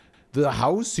the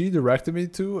house he directed me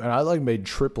to, and I like made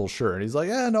triple sure. And he's like,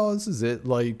 yeah, no, this is it.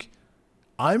 Like,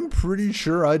 I'm pretty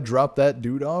sure I dropped that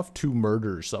dude off to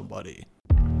murder somebody.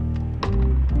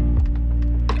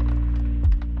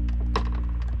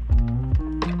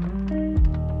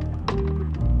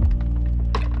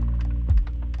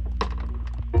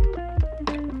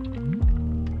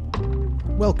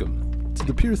 Welcome to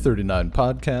the Pier 39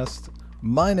 podcast.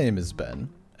 My name is Ben,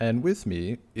 and with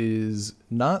me is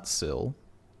not Sil,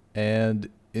 and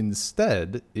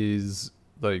instead is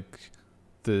like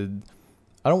I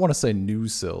don't want to say new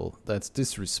Sil, that's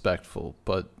disrespectful,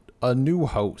 but a new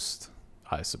host,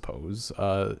 I suppose.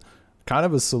 Kind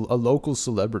of a local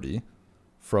celebrity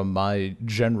from my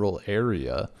general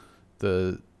area,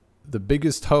 the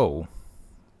biggest hoe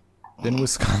in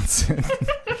Wisconsin.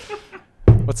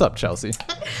 What's up, Chelsea?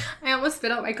 I almost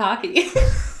spit out my coffee.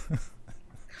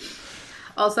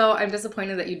 Also, I'm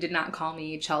disappointed that you did not call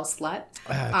me Chel Slut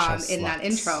in that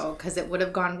intro, because it would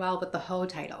have gone well with the hoe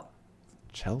title.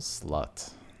 Chel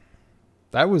Slut.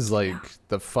 That was like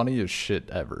the funniest shit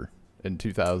ever in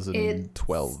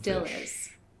 2012. It still is.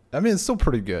 I mean, it's still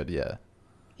pretty good, yeah.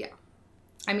 Yeah.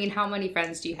 I mean, how many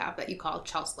friends do you have that you call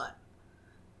Chel Slut?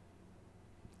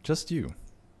 Just you.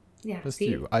 Yeah, Just see?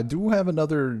 you. I do have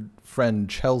another friend,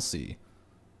 Chelsea,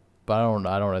 but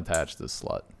I don't attach the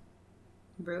slut.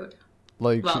 Rude.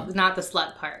 Like, well, not the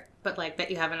slut part, but like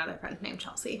that you have another friend named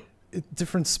Chelsea.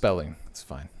 Different spelling. It's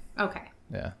fine. Okay.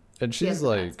 Yeah. And She she's has bad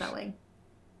like, spelling.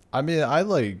 I mean, I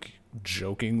like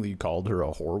jokingly called her a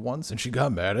whore once, and she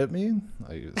got mad at me.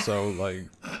 Like, so like,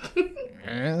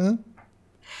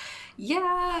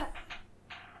 Yeah.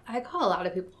 I call a lot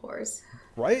of people whores.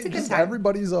 right? It's a good Just time.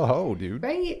 everybody's a hoe, dude.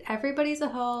 Right? Everybody's a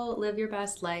hoe. Live your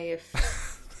best life.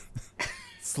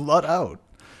 Slut out.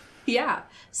 Yeah.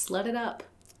 Slut it up.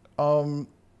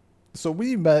 So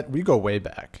we go way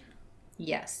back,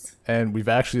 Yes. and we've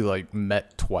actually like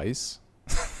met twice.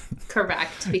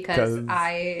 Correct, because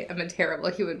I am a terrible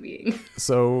human being.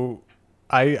 So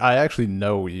I actually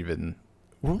know even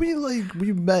we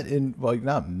met in like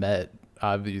not met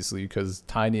obviously because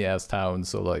tiny ass town.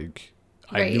 So like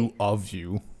I Right. knew of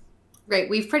you. Right,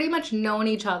 we've pretty much known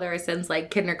each other since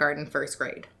like kindergarten, first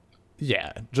grade.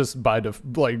 Yeah, just by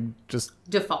just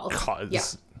Default.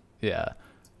 cause. Yeah.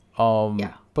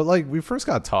 Yeah. But like we first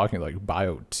got talking like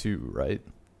bio 2, right?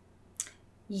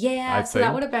 Yeah, I so that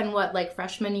think. would have been what, like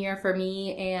freshman year for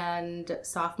me and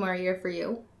sophomore year for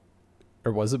you?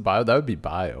 Or was it bio? That would be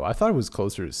bio. I thought it was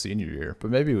closer to senior year,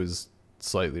 but maybe it was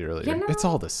slightly earlier. You know, it's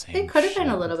all the same. It could have been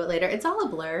a shit. little bit later. It's all a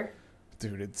blur.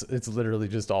 Dude, it's literally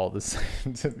just all the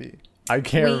same to me. I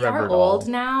can't We remember are it all. old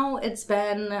now. It's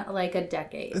been like a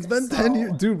decade. It's been 10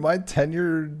 years. Dude, my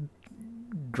 10-year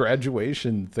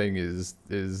graduation thing is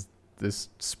this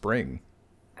spring.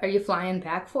 Are you flying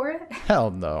back for it?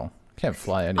 Hell no. Can't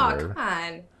fly Oh, anywhere. come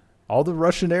on. All the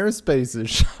Russian airspace is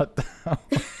shut down.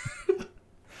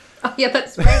 Oh, yeah,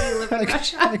 that's right. You live in I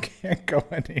Russia. can't go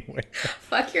anywhere.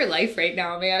 Fuck your life right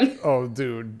now, man. Oh,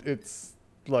 dude, it's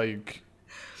like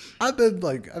I've been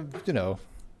like,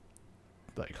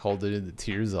 like holding in the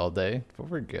tears all day, but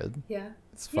we're good. Yeah.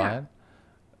 It's Yeah. fine.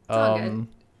 It's all good.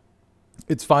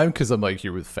 It's fine because I'm like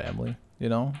here with family, you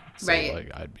know? So, Right.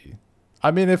 like I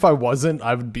mean, if I wasn't,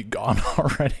 I would be gone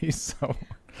already. So,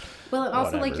 Well, and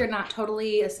also, like, whatever. you're not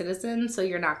totally a citizen, so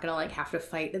you're not going to, like, have to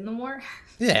fight in the war.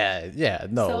 yeah,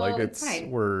 no, So, like it's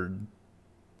fine.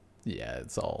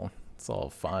 it's all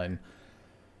fine.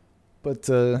 But,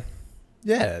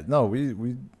 yeah, no, we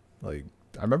like,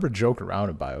 I remember joking around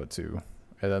in bio 2.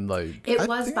 And then, like, It I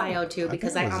was think- bio, too, think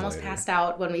because it I was almost later. passed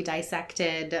out when we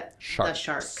dissected the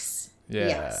sharks. Yeah.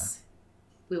 Yes.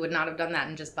 We would not have done that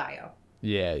in just bio.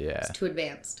 Yeah. It's too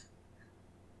advanced.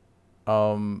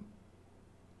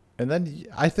 And then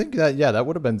I think that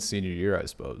would have been senior year, I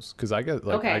suppose, because I got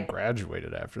Okay. I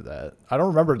graduated after that. I don't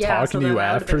remember Yeah, talking so to then you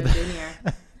I would have after been a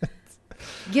that.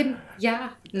 junior. Yeah,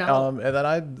 no. And then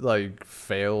I like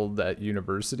failed at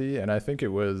university, and I think it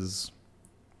was,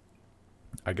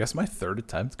 I guess, my third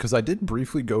attempt because I did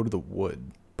briefly go to the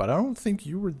Wood, but I don't think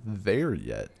you were there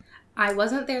yet. I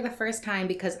wasn't there the first time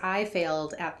because I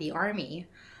failed at the Army.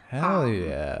 Hell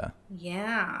yeah!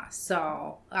 Yeah,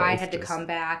 so I Both had to just- come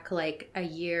back like a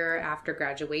year after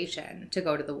graduation to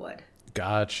go to the Wood.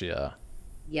 Gotcha.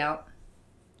 Yep,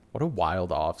 What a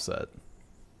wild offset.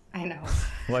 I know.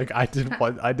 Like I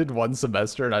did one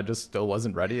semester and I just still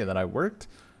wasn't ready, and then I worked,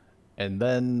 and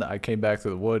then I came back to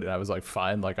the Wood and I was like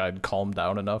fine, like I'd calmed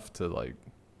down enough to like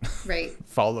Right.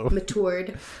 follow.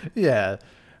 Matured. Yeah,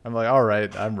 I'm like, all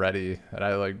right, I'm ready, and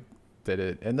I like did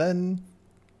it, and then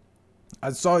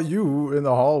I saw you in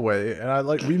the hallway, and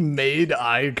we made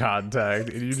eye contact,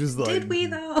 and you just Did we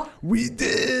though? We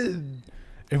did,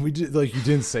 and we did you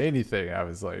didn't say anything. I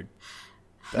was like,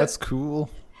 that's cool.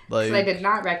 Like, I did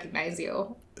not recognize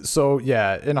you. So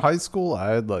yeah, in high school,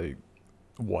 I had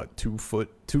 2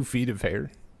 feet of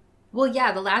hair. Well,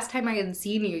 yeah, the last time I had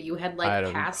seen you, you had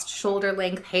past shoulder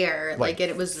length hair, and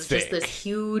it was thick. just this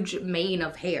huge mane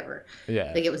of hair.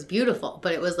 Yeah, it was beautiful,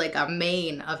 but it was a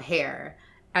mane of hair.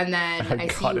 And then I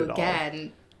see you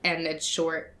again, and it's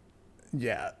short.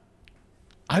 Yeah,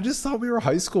 I just thought we were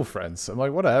high school friends. I'm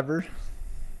like, whatever.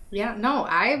 Yeah, no,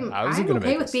 I'm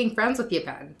okay with being friends with you,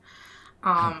 Ben.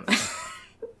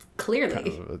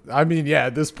 Clearly. I mean, yeah,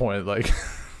 at this point,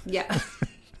 yeah.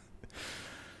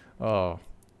 Oh.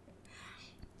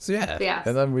 So yeah.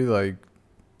 And then we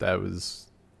that was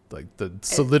the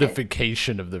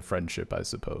solidification of the friendship, I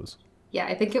suppose. Yeah,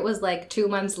 I think it was 2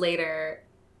 months later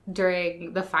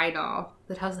during the final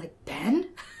that I was like, Ben?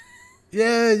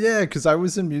 Yeah, because I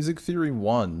was in Music Theory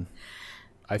 1,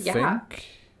 I think.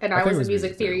 And I was in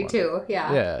Music Theory 2,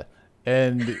 yeah. Yeah.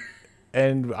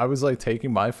 And I was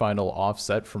taking my final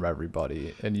offset from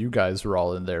everybody, and you guys were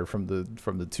all in there from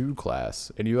the 2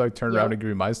 class, and you turned around and gave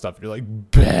me my stuff, and you're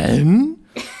like, Ben?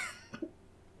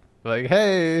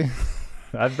 Hey,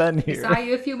 I've been here. I saw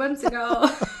you a few months ago.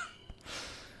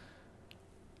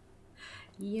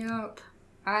 Yep.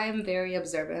 I'm very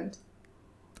observant.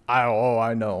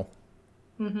 I know.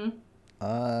 Mm-hmm.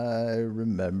 I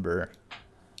remember.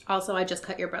 Also, I just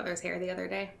cut your brother's hair the other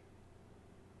day.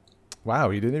 Wow,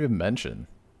 he didn't even mention.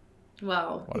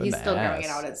 Well, he's still growing it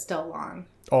out. It's still long.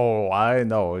 Oh, I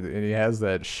know. And he has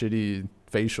that shitty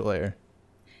facial hair.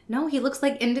 No, he looks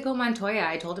like Indigo Montoya.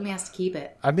 I told him he has to keep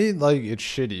it. I mean, it's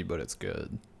shitty, but it's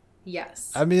good.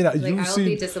 Yes. I mean, I'll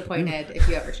be disappointed if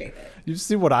you ever shave it. You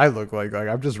see what I look like.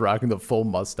 I'm just rocking the full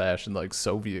mustache and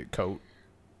Soviet coat.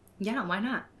 Yeah, why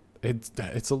not?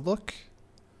 It's a look.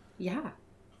 Yeah.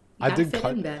 I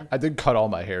did cut all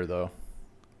my hair though.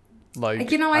 I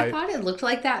thought it looked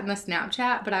like that in the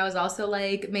Snapchat, but I was also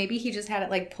maybe he just had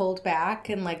it pulled back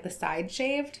and the side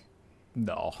shaved.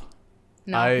 No.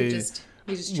 No, he just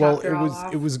chopped it all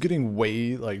off. It was getting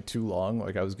way too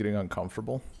long. I was getting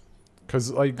uncomfortable.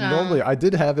 Because normally I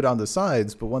did have it on the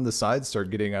sides, but when the sides start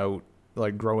getting out,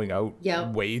 growing out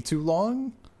way too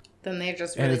long, then they're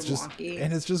just really wonky.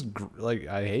 And it's just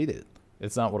I hate it.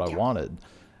 It's not what I wanted.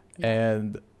 Yeah.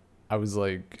 And I was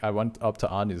I went up to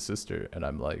Anya's sister and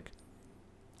I'm like,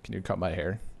 can you cut my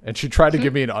hair? And she tried to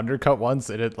give me an undercut once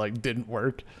and it didn't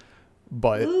work.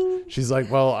 But she's like,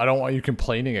 well, I don't want you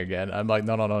complaining again. I'm like,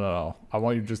 no. I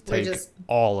want you to just take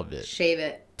all of it. Shave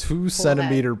it. 2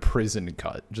 centimeter prison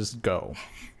cut. Just go.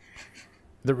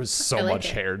 There was so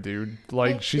much hair, dude.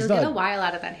 She's You'll get a while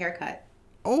out of that haircut.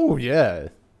 Oh, yeah.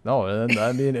 No, and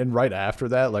I mean, and right after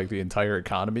that, the entire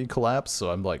economy collapsed.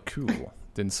 So I'm like, cool.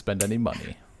 Didn't spend any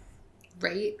money.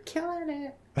 Right? Killing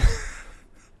it.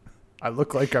 I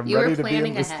look like I'm ready to be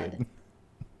enlisted.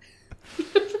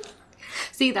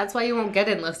 See, that's why you won't get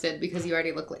enlisted, because you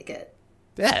already look like it.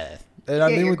 Yeah. And I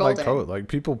mean, with my coat,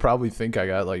 people probably think I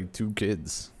got 2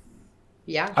 kids.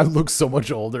 Yeah. I look so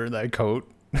much older in that coat.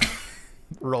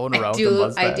 Rolling around with the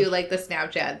mustache. I do like the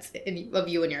Snapchats of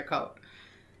you in your coat.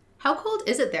 How cold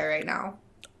is it there right now?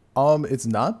 It's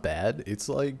not bad. It's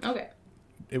okay.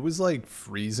 It was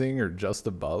freezing or just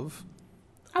above.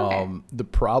 Okay. The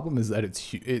problem is that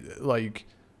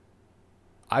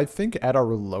I think at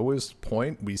our lowest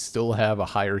point, we still have a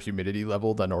higher humidity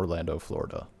level than Orlando,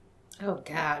 Florida. Oh,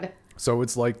 God. So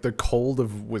it's the cold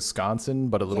of Wisconsin,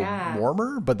 but a little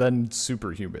warmer, but then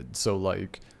super humid. So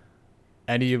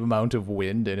any amount of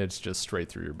wind and it's just straight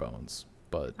through your bones.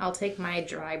 But I'll take my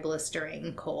dry,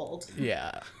 blistering cold.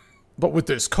 Yeah. But with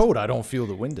this coat, I don't feel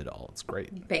the wind at all. It's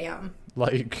great. Bam.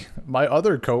 My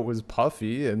other coat was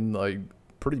puffy and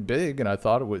pretty big, and I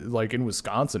thought it was in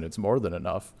Wisconsin, it's more than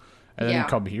enough. And then you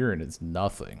come here and it's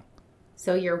nothing.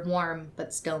 So you're warm,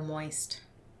 but still moist.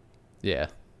 Yeah.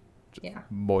 Yeah.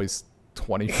 Moist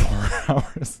 24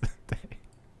 hours a day.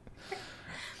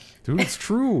 Dude, it's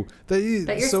true. But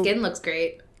your skin looks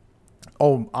great.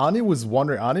 Oh, Ani was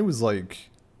wondering. Ani was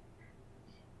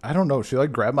I don't know. She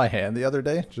grabbed my hand the other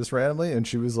day, just randomly, and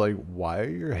she was like, why are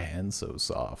your hands so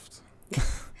soft?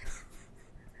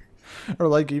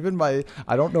 Or even I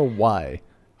don't know why.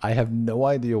 I have no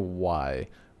idea why.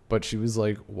 But she was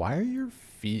like, why are your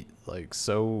feet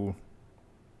so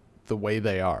the way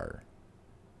they are?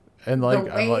 And I'm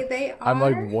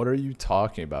like, what are you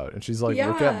talking about? And she's like,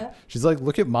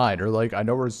 look at mine. Or I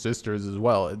know we're sisters as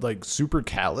well. Super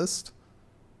calloused.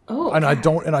 Oh, and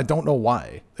God. I don't know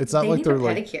why. It's not They like need they're a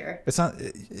like pedicure. it's not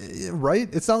right.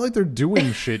 It's not like they're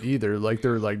doing shit either. Like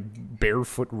they're like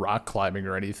barefoot rock climbing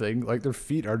or anything. Like their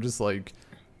feet are just like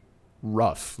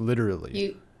rough,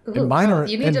 literally. And mine are.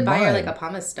 You need and to buy her mine- like a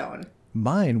pumice stone.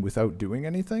 Mine without doing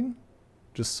anything,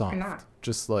 just not. soft,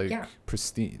 just like Yeah.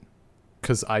 pristine.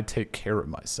 Because I take care of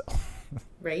myself.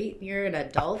 Right? You're an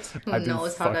adult who I do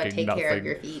knows how to fucking take care of nothing.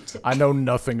 your feet. I know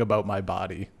nothing about my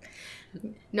body.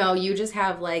 No, you just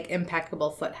have like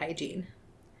impeccable foot hygiene.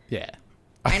 Yeah.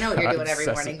 I know what you're doing every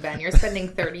Obsessive. morning, Ben. You're spending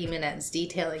 30 minutes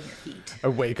detailing your feet. I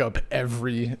wake up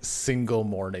every single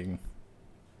morning.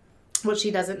 What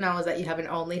she doesn't know is that you have an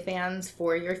OnlyFans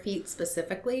for your feet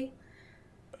specifically,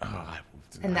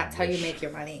 and that's how you wish. make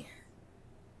your money.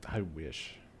 I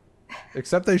wish.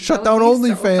 Except they shut That down would be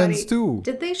so OnlyFans funny. too.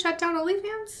 Did they shut down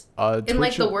OnlyFans? In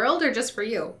like Twitch- the world or just for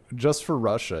you? just for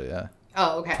Russia, yeah.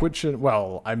 Oh, okay. Twitch,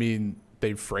 well, I mean,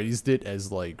 they phrased it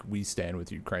as like we stand with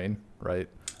Ukraine, right?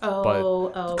 Oh,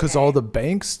 Because okay. all the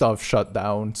bank stuff shut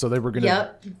down, so they were gonna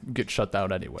Yep. get shut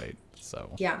down anyway. So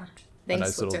Yeah. a Thanks,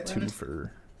 nice little Switzerland. two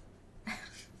for.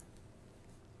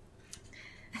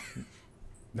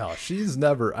 No, she's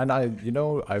never, and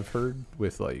I've heard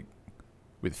with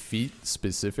feet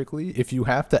specifically, if you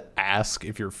have to ask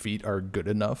if your feet are good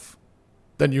enough,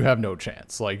 then you have no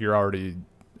chance. Like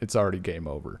it's already game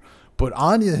over. But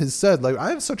Anya has said, like, I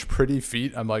have such pretty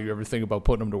feet. I'm like, you ever think about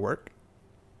putting them to work?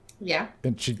 Yeah.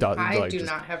 And she does. I like, do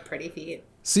just, not have pretty feet.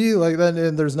 see, like then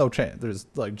and there's no chance. There's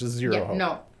like just zero Yeah, hope.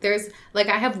 no. There's like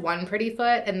I have one pretty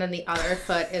foot and then the other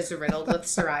foot is riddled with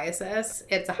psoriasis.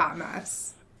 It's a hot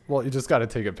mess. Well, you just got to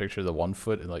take a picture of the one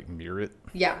foot and like mirror it.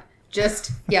 Yeah.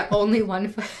 Only one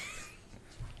foot.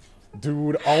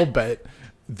 Dude, I'll bet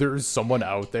there's someone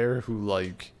out there who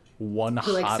like one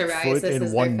like, hot psoriasis foot is and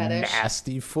their one fetish.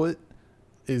 nasty foot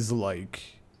is like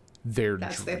their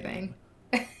That's dream. their thing.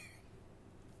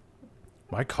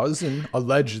 My cousin,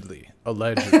 allegedly,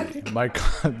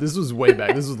 this was way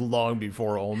back. This was long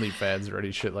before OnlyFans or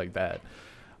any shit like that.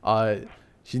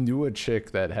 He knew a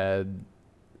chick that had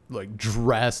like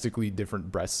drastically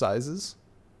different breast sizes.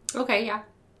 Okay, yeah.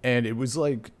 And it was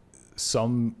like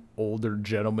some older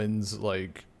gentleman's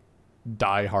like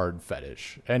diehard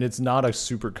fetish, and it's not a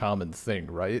super common thing,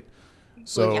 right?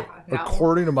 So Well, yeah, no.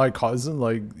 according to my cousin,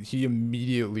 like he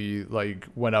immediately like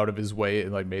went out of his way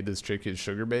and like made this chick his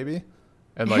sugar baby,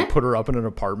 and like put her up in an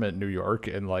apartment in New York,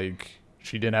 and like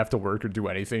she didn't have to work or do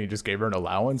anything. He just gave her an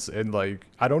allowance, and like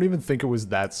I don't even think it was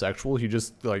that sexual. He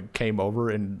just like came over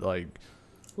and like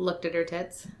Looked at her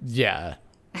tits. yeah.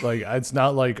 Like, it's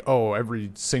not like, oh,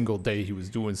 every single day he was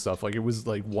doing stuff. Like, it was,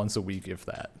 like, once a week, if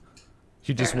that.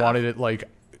 He just Fair wanted it, like,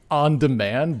 on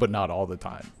demand, but not all the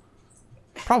time.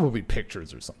 Probably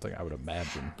pictures or something, I would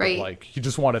imagine. Right. But, like, he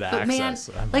just wanted But man,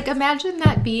 access. I'm like imagine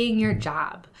that being your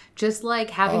job. Just like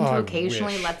having Oh, to I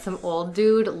occasionally wish. let some old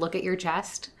dude look at your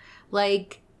chest.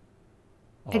 Like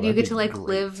oh, and you that'd get be to like great.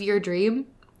 live your dream.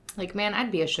 Like, man,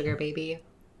 I'd be a sugar baby.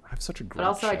 I have such a great But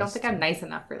also I don't chest. think I'm nice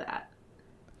enough for that.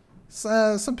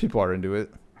 Some people are into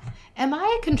it. Am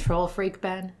I a control freak,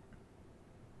 Ben?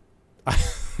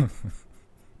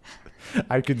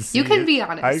 I can see You can it. be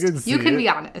honest. I can see you can it. be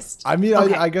honest. I mean,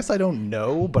 Okay. I guess I don't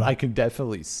know, but I can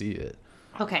definitely see it.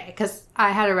 Okay, because I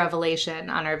had a revelation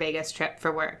on our Vegas trip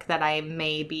for work that I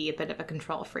may be a bit of a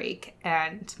control freak,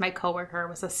 and my coworker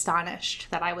was astonished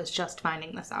that I was just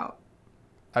finding this out.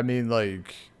 I mean,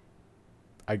 like,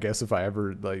 I guess if I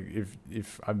ever, like,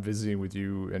 if I'm visiting with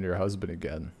you and your husband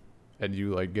again, and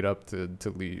you, like, get up to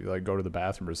leave, like, go to the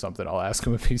bathroom or something, I'll ask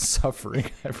him if he's suffering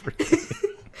every day.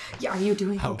 Yeah, are you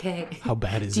doing okay? How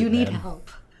bad is it, Do you need man?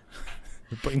 help?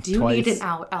 Blink Do you twice. need an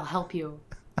out? I'll help you.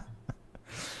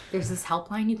 There's this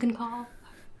helpline you can call.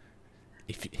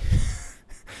 If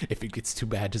if it gets too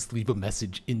bad, just leave a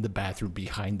message in the bathroom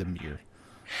behind the mirror.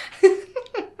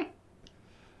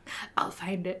 I'll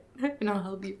find it and I'll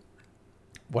help you.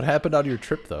 What happened on your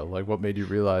trip, though? Like, what made you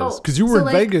realize? Oh, Because you so, were in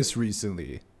like- Vegas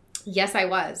recently. Yes, I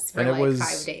was for And it like was-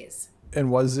 5 days.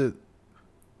 And was it...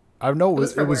 I know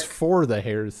was for it was work. for the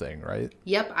hair thing, right?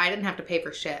 Yep, I didn't have to pay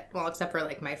for shit. Well, except for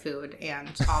like my food and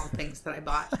all the things that I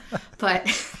bought. But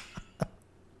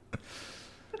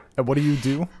And what do you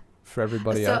do for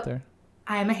everybody So- out there?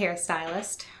 I'm a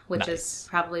hairstylist, which Nice. is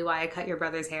probably why I cut your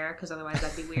brother's hair, because otherwise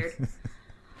that'd be weird.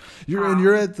 You're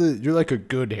like a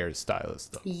good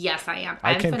hairstylist, though. Yes, I am.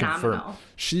 I I'm can phenomenal. confirm.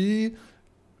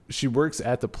 She works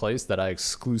at the place that I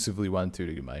exclusively went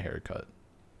to get my hair cut.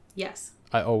 Yes.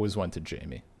 I always went to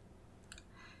Jamie.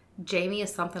 Jamie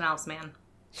is something else, man.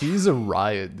 He's a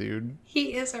riot, dude.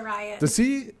 He is a riot. Does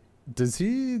he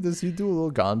do a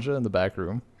little ganja in the back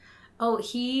room? Oh,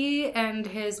 he and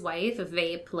his wife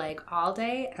vape like all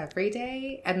day, every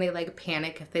day, and they like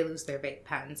panic if they lose their vape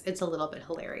pens. It's a little bit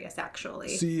hilarious, actually.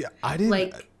 See, I didn't.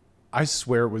 Like, I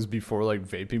swear it was before like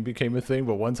vaping became a thing,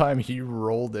 but one time he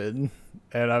rolled in,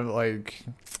 and I'm like,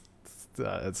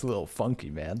 it's a little funky,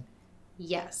 man.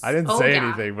 yes. I didn't say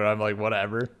anything, but I'm like,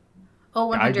 whatever.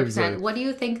 Oh, Guy gives 100%. a- What do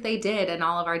you think they did in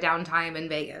all of our downtime in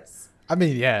Vegas? I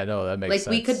mean, yeah, no, that makes Like,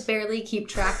 sense. we could barely keep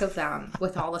track of them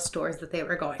with all the stores that they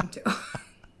were going to.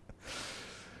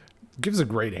 Gives a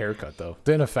great haircut though.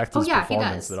 Didn't affect his He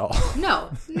performance does. at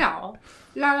all. No.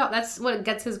 That's what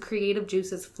gets his creative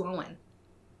juices flowing.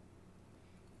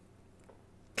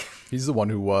 He's the one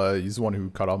who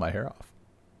cut all my hair off.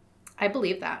 I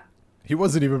believe that. He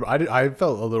wasn't even. I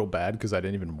felt a little bad because I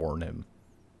didn't even warn him.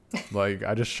 Like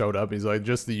I just showed up. He's like,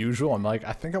 just the usual. I'm like,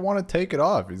 I think I want to take it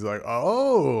off. He's like,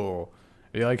 oh.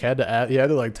 He like had to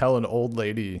like tell an old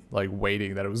lady like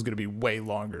waiting that it was gonna be way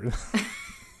longer.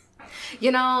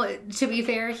 You know, to be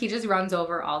fair, he just runs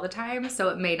over all the time, so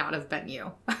it may not have been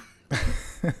you.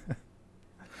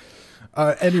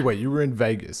 Anyway, you were in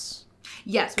Vegas.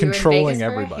 Yes, we Controlling were in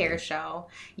Vegas for everybody. a hair show.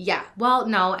 Yeah. Well,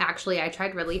 no, actually, I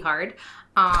tried really hard.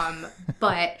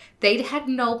 But they had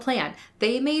no plan.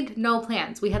 They made no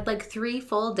plans. We had like 3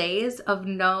 full days of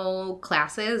no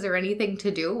classes or anything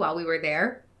to do while we were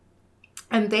there.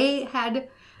 And they had,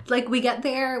 like, we get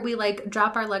there, we like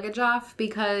drop our luggage off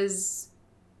because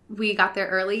we got there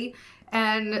early.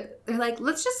 And they're like,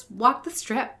 let's just walk the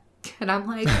strip. And I'm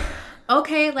like,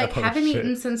 okay, like, Oh, haven't shit.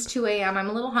 eaten since 2 a.m. I'm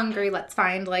a little hungry. Let's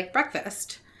find like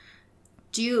breakfast.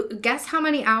 Do you guess how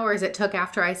many hours it took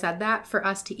after I said that for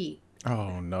us to eat?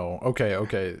 Oh no.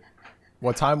 Okay.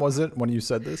 What time was it when you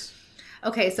said this?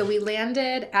 Okay, so we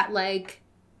landed at like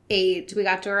 8. We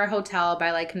got to our hotel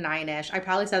by like 9-ish. I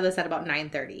probably said this at about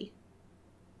 9:30.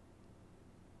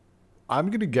 I'm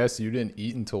gonna guess you didn't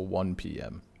eat until 1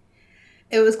 p.m.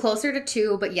 It was closer to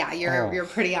 2, but yeah, Oh, you're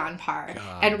pretty on par.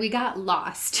 God. And we got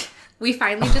lost. We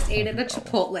finally just ate at a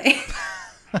Chipotle.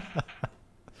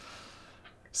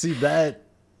 See that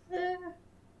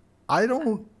I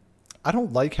don't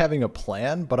like having a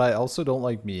plan, but I also don't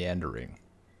like meandering.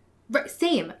 Right,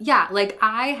 same. Yeah, like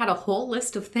I had a whole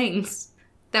list of things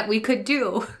that we could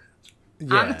do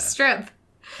on the strip.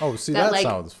 Oh, see, that like,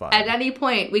 sounds fine. At any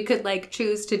point we could like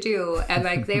choose to do, and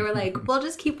like they were like, "We'll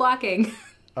just keep walking,"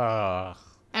 and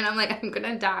I'm like, "I'm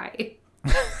gonna die."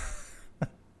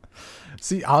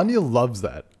 See, Anya loves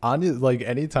that. Anya, like,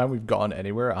 anytime we've gone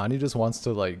anywhere, Anya just wants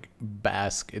to, like,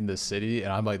 bask in the city,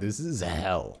 and I'm like, this is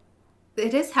hell.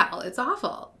 It is hell. It's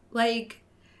awful. Like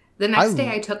the next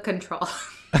day, I took control.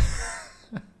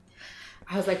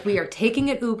 I was like, "We are taking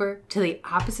an Uber to the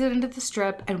opposite end of the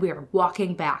strip, and we are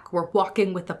walking back. We're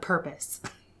walking with a purpose."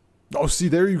 Oh, see,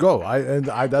 there you go.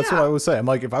 That's what Yeah. I was saying. I'm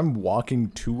like, if I'm walking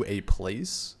to a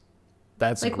place,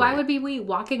 that's Like, great. why would we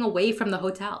walking away from the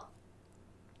hotel?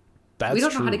 That's We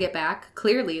don't know how to true. get back.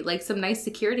 Clearly, like some nice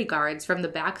security guards from the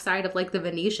backside of like the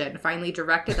Venetian finally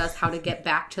directed us how to get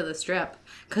back to the strip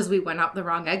because we went out the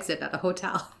wrong exit at a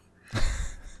hotel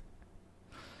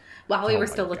while we Oh were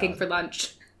my still looking God. for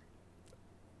lunch.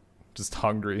 Just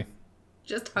hungry.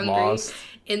 Just hungry Lost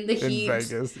in the in heat,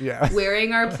 Vegas. Yeah.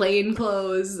 wearing our plain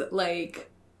clothes. Like,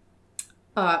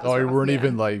 it was Oh, you rough, weren't man.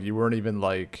 even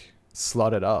like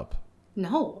slutted up.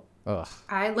 No, Ugh.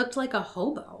 I looked like a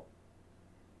hobo.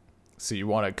 So you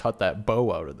want to cut that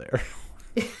bow out of there.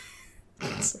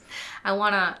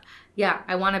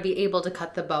 I wanna be able to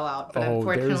cut the bow out, but Oh, there's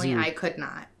unfortunately, your- I could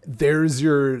not. There's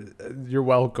you're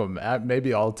welcome.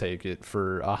 Maybe I'll take it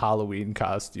for a Halloween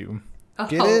costume. A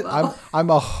Get it? hobo. I'm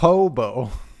a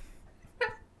hobo.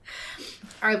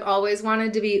 I've always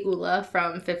wanted to be Ula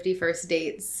from 50 First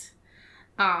Dates,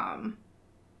 for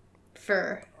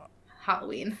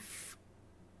Halloween.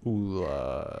 Ooh,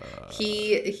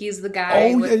 He's the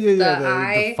guy Oh, with yeah, the the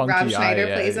eye. funky Rob Schneider eye,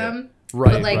 yeah, plays yeah. him.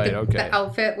 Right, But like right, okay. the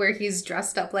outfit where he's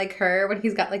dressed up like her when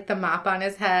he's got like the mop on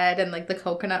his head and like the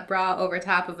coconut bra over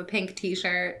top of a pink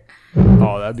t-shirt.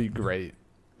 Oh, that'd be great.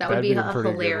 That would That'd be be a a pretty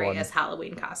good hilarious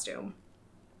Halloween costume.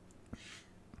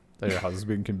 That your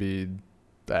husband can be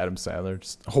Adam Sandler,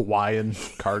 just Hawaiian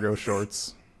cargo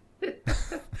shorts.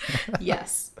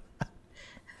 Yes.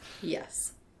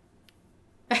 Yes.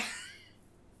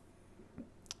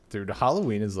 Dude,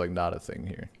 Halloween is like not a thing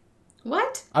here.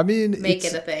 What? I mean, Make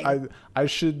it's- it a thing. I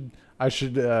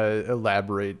should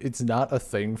elaborate. It's not a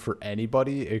thing for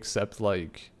anybody except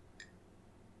like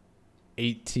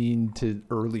 18 to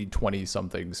early 20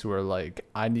 somethings who are like,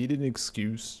 I need an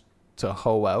excuse to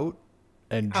hoe out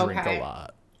and drink Okay. a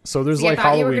lot. So there's See, like I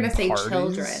thought you were Halloween gonna say parties.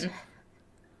 children.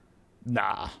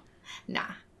 Nah.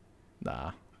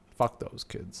 Nah. Fuck those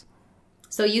kids.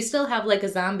 So you still have like a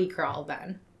zombie crawl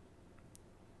then.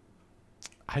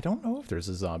 I don't know if there's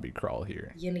a zombie crawl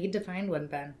here. You need to find one,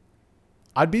 Ben.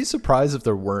 I'd be surprised if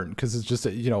there weren't, because it's just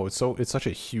it's such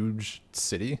a huge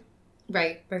city.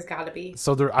 Right, there's got to be.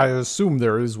 So I assume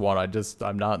there is one.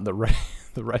 I'm not in the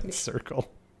right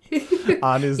circle.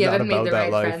 On is You not haven't made about the that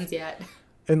right life. friends yet.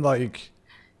 And like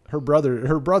her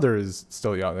brother is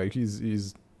still young. Like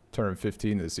he's turning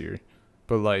 15 this year,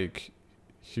 but like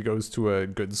he goes to a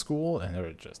good school, and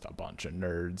they're just a bunch of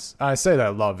nerds. I say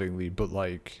that lovingly, but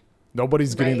like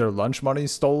nobody's getting Right. their lunch money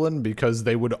stolen because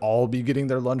they would all be getting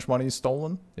their lunch money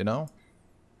stolen. You know?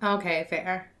 Okay,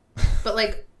 fair. But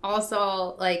like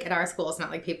also like at our school, it's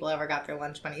not like people ever got their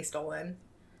lunch money stolen.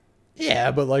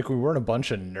 Yeah, but like we weren't a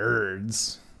bunch of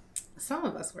nerds. Some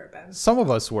of us were, Ben. Some of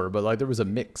us were, but like there was a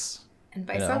mix. And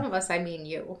by You know? some of us, I mean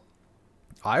you.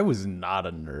 I was not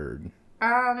a nerd.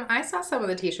 I saw some of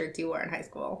the t-shirts you wore in high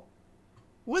school.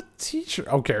 What teacher?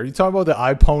 Okay, are you talking about the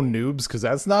iPhone noobs? Because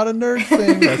that's not a nerd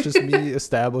thing. That's just me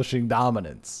establishing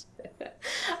dominance.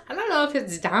 I don't know if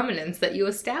it's dominance that you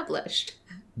established.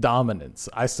 Dominance.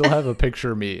 I still have a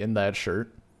picture of me in that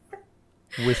shirt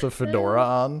with a fedora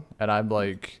on, and I'm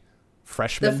like The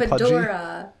freshman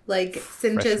fedora, like,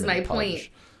 cinches Freshman my pudge.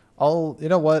 point. You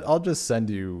know what? I'll just send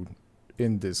you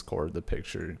in Discord the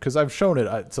picture, because I've shown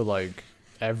it to like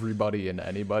everybody and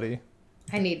anybody.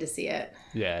 I need to see it.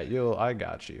 Yeah, I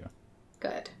got you.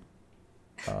 Good.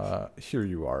 Here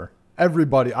you are.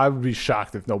 Everybody, I would be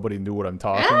shocked if nobody knew what I'm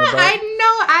talking Ah, about. I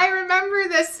know. I remember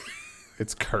this.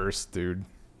 It's cursed, dude.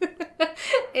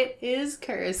 It is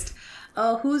cursed.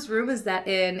 Oh, whose room is that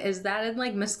in? Is that in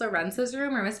like Miss Lorenz's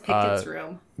room or Miss Pickett's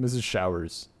room? Mrs.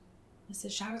 Showers.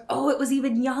 Mrs. Showers. Oh, it was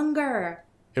even younger.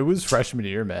 It was freshman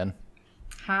year, man.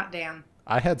 Hot damn.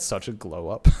 I had such a glow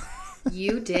up.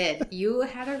 You did. You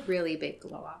had a really big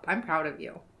glow up. I'm proud of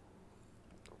you.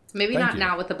 Maybe Thank not you.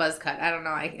 now with the buzz cut. I don't know.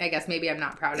 I guess maybe I'm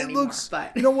not proud anymore.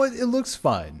 But You know what? It looks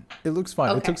fine. It looks fine.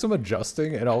 It Okay. took some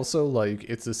adjusting, and also like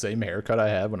it's the same haircut I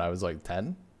had when I was like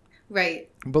 10. right.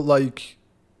 But like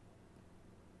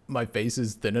my face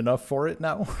is thin enough for it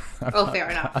now. Oh, fair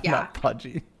enough. I'm Yeah, not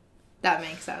pudgy. that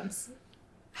makes sense.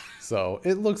 So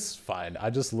it looks fine. I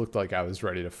just looked like I was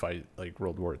ready to fight like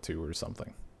World War II or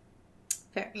something.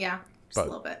 Fair. Yeah, just But- a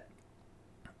little bit.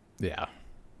 Yeah.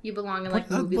 You belong in like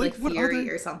a What- movie like, like what Fury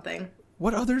other- or something.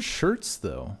 What other shirts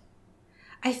though?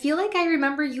 I feel like I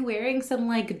remember you wearing some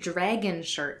like dragon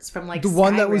shirts from like The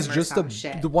one that was Skyrim or just some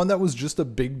shit. the one that was just a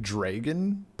big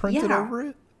dragon printed Yeah. over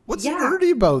it. What's Yeah.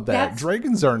 nerdy about that? That's-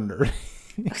 Dragons are nerdy.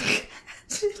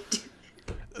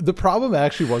 The problem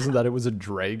actually wasn't that it was a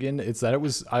dragon; it's that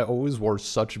I always wore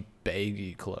such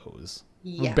baggy clothes,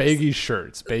 Yes. baggy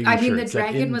shirts, baggy. I mean, the shirts that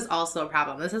dragon was also a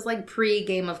problem. This is like pre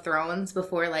Game of Thrones,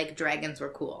 before like dragons were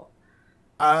cool.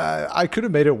 I could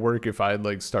have made it work if I had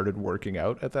like started working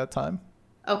out at that time.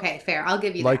 Okay, fair. I'll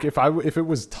give you Like that. if it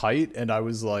was tight and I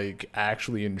was like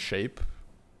actually in shape.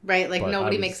 Right? Like but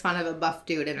nobody I was- makes fun of a buff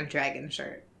dude in a dragon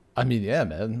shirt. I mean, yeah,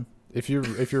 man. If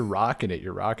you're rocking it,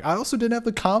 you're rocking. I also didn't have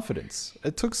the confidence.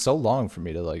 It took so long for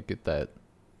me to like get that.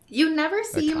 You never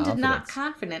seemed not confidence.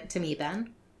 confident to me,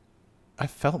 Ben. I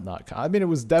felt not. I mean, it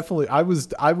was definitely. I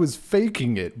was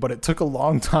faking it, but it took a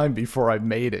long time before I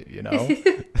made it. You know,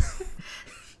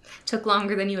 Took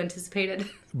longer than you anticipated.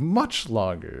 much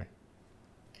longer.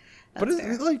 But That's it,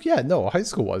 fair. like, yeah, no, high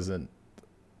school wasn't.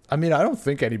 I mean, I don't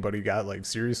think anybody got like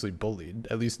seriously bullied.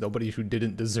 At least nobody who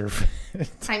didn't deserve it.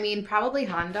 I mean, probably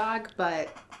Hot Dog,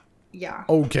 but yeah.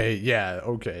 Okay, yeah,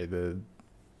 okay.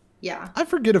 Yeah. I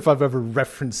forget if I've ever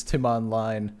referenced him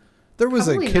online. There was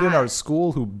Probably a kid in not. our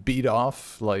school who beat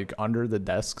off like under the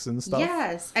desks and stuff.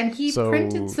 Yes, and he So-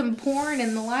 printed some porn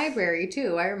in the library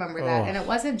too. I remember that, Oh. and it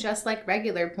wasn't just like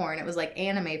regular porn; it was like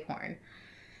anime porn.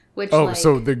 Which, Oh, like,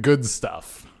 so the good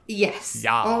stuff. yes,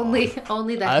 Yeah. only the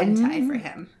hentai for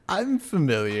him. I'm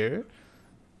familiar.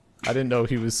 I didn't know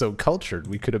he was so cultured.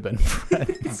 We could have been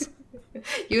friends.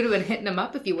 You would have been hitting him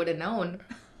up if you would have known.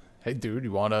 Hey, dude,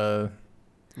 you wanna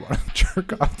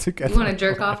jerk off together? You want to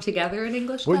jerk off together in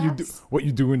English What class? you do? What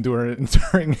you doing during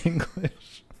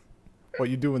English? What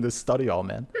you doing this study all,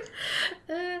 man?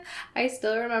 I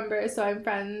still remember. So I'm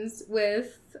friends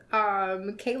with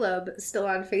Caleb still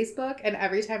on Facebook, and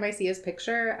every time I see his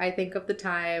picture, I think of the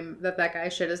time that guy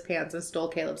shit his pants and stole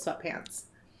Caleb's sweatpants.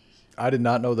 I did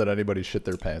not know that anybody shit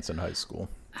their pants in high school.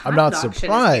 I'm Hot not dog shit his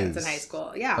surprised. pants in high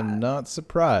school. Yeah. I'm not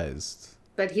surprised.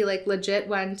 But he like legit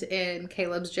went in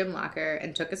Caleb's gym locker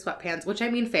and took his sweatpants, which I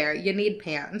mean, fair. You need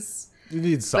pants. You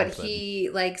need something. But he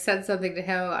like said something to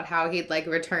him about how he'd like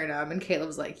return them, and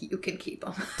Caleb's like, "You can keep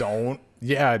them." Don't.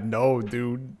 Yeah, no,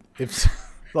 dude. If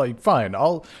like, fine.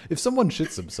 If someone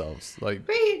shits themselves, like,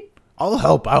 Right? I'll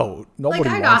help out. Nobody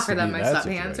Like, I'd wants offer to them be my in that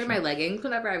sweatpants or situation. my leggings,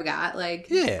 whatever I've got. Like,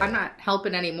 Yeah. I'm not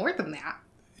helping any more than that.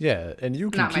 Yeah, and you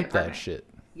can Not my keep that department. shit.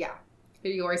 Yeah.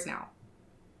 They're yours now.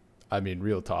 I mean,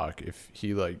 real talk. If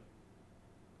he like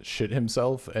shit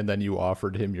himself and then you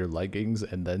offered him your leggings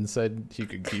and then said he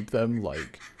could keep them,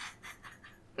 like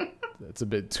that's a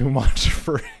bit too much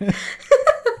for him.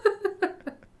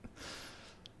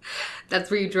 That's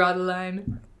where you draw the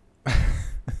line.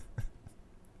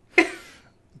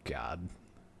 God.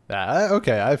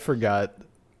 Okay, I forgot.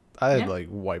 I had Yeah. like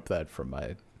wiped that from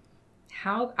my.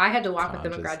 How I had to walk with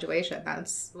them at Conscious. graduation.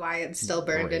 That's why it's still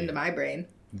burned Great. into my brain.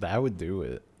 That would do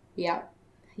it, Yeah.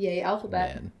 Yay,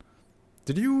 alphabet. man.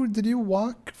 Did you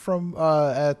walk from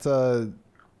at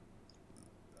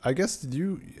I guess did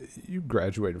you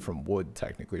graduated from Wood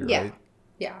technically, Yeah. right?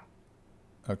 Yeah.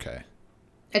 Okay.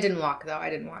 I didn't walk though. I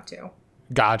didn't want to.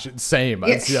 Gotcha. Same.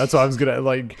 Yeah. That's what I was gonna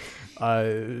like.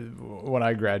 When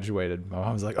I graduated, my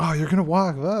mom was like, "Oh, you're gonna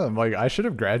walk?" I'm like, I should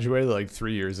have graduated like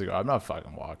 3 years ago. I'm not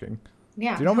fucking walking.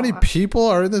 Yeah. Do you know how no, many people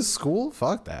are in this school?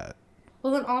 Fuck that.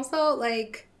 Well, and also,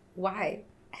 like, why?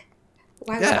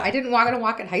 Why would Yeah. I didn't want to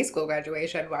walk at high school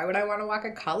graduation. Why would I want to walk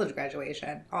at college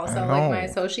graduation? Also, I like, my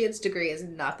know. associate's degree is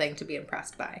nothing to be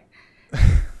impressed by.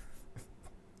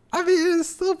 I mean, it's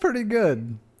still pretty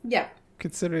good Yeah.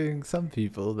 considering some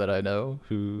people that I know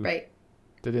who Right.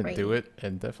 didn't Right. do it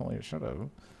and definitely should have.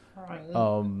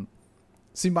 Right.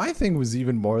 See, my thing was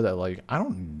even more that like I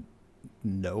don't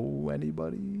know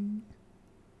anybody,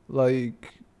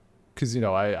 like, cause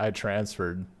I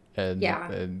transferred and Yeah.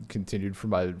 and continued for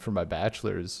my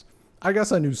bachelor's. I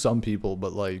guess I knew some people,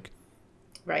 but like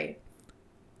Right.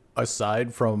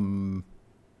 aside from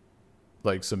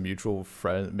like some mutual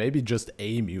friend, maybe just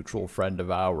a mutual friend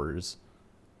of ours,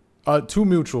 two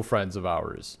mutual friends of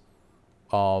ours,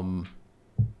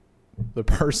 the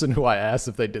person who I asked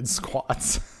if they did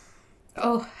squats.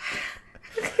 Oh.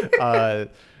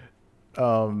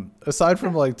 Aside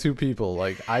from like two people,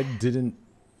 like I didn't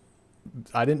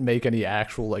make any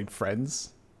actual like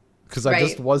friends because I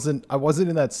just Right. wasn't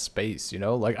in that space,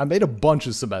 like I made a bunch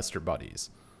of semester buddies.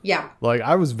 Yeah. Like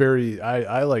I was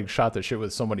I like shot the shit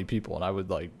with so many people and I would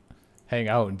like hang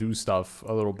out and do stuff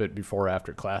a little bit before or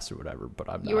after class or whatever, but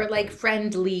I'm You were not, like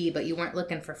friendly, but you weren't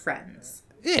looking for friends.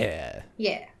 yeah,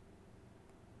 Yeah.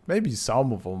 maybe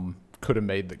some of them could have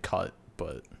made the cut,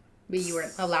 but But you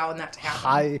weren't allowing that to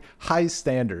happen. high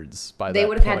standards by They that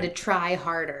would have had point. to try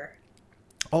harder.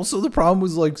 Also, the problem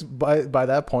was like by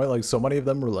that point, like so many of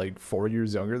them were like 4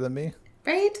 years younger than me,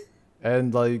 Right?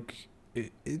 and like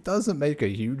it doesn't make a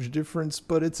huge difference,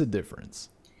 but it's a difference.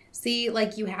 See,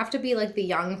 like, you have to be like the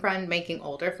young friend making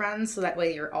older friends, so that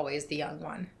way you're always the young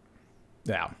one.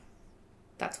 Yeah.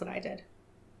 That's what I did.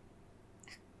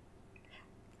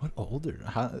 What older?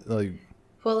 How, like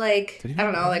Well, like, Did you I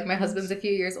don't know, have like, my husband's a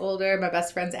few years older. My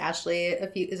best friend's Ashley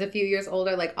is a few years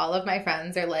older. Like, all of my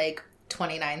friends are, like,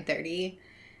 29, 30.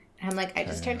 And I'm like, I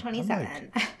just Okay. turned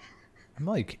 27. I'm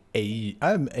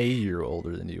a year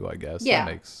older than you, I guess. Yeah.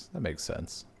 That makes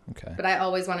sense. Okay. But I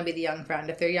always want to be the young friend.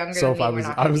 If they're younger So than if me, I we're was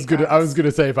not I gonna was be gonna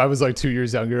friends. say if I was like 2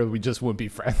 years younger, we just wouldn't be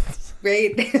friends.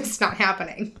 Right? It's not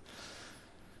happening.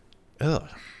 Ugh,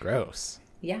 gross.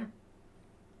 Yeah.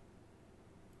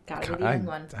 Gotta be God, the young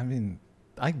one. I mean,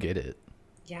 I get it.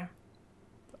 Yeah.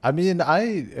 I mean,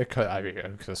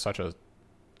 it's such a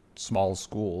small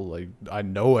school. Like, I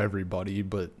know everybody,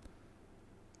 but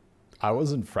I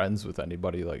wasn't friends with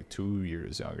anybody like 2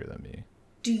 years younger than me.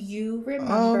 Do you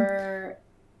remember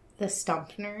the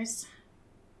Stumpners?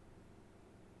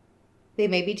 They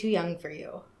may be too young for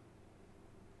you.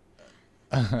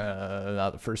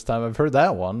 Not the first time I've heard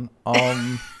that one.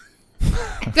 I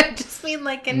just mean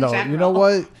like in No, general.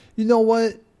 you know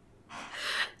what?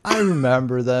 I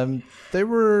remember them. I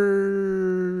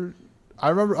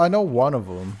know one of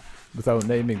them without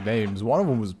naming names. One of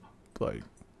them was like,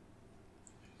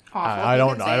 Awful. I You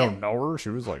don't can say it. know her. She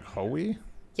was like Hoey.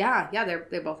 Yeah,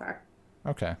 they both are.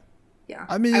 Okay. Yeah.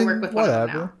 I mean, I work with one of them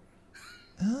whatever.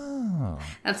 now. Oh.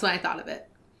 That's when I thought of it.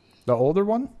 The older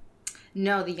one?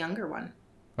 No, the younger one.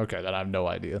 Okay, then I have no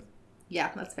idea.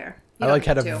 Yeah, that's fair. I You like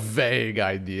don't had a need to. vague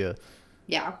idea.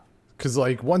 Yeah. Cause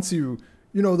like once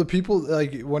the people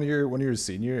like when you're a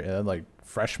senior and like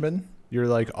freshman, you're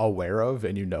like aware of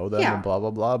and you know them Yeah. and blah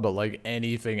blah blah. But like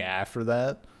anything after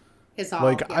that, It's all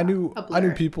like yeah, I knew a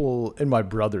blur. people in my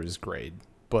brother's grade,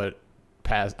 but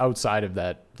past outside of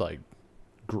that like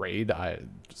grade, I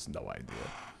just no idea.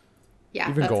 Yeah,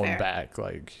 Even that's going fair. back,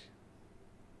 like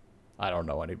I don't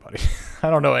know anybody. I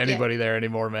don't know anybody there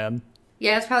anymore, man.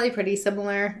 Yeah, it's probably pretty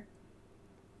similar.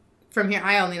 From here,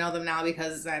 I only know them now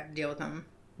because I deal with them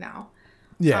now.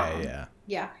 Yeah, Um, yeah.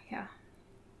 Yeah, yeah.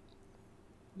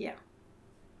 Yeah.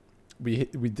 We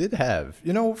did have,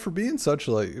 for being such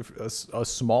like a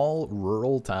small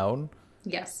rural town,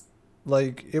 Yes.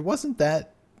 like it wasn't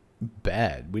that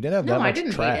bad. We didn't have No, that I much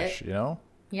didn't hate trash, it. you know?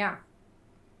 Yeah.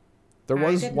 There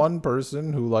I was didn't. one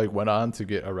person who like went on to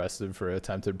get arrested for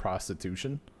attempted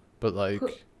prostitution, but Who,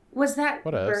 like was that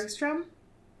what else? Bergstrom?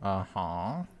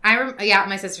 Uh-huh. Yeah,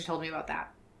 my sister told me about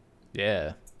that.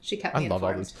 Yeah. She kept I me love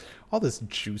informed. all this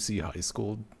juicy high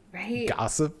school Right?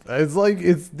 gossip. It's like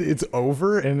it's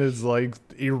over and it's like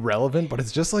irrelevant, but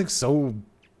it's just like so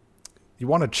you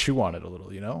want to chew on it a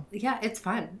little, you know? Yeah, it's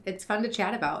fun. It's fun to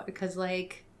chat about because,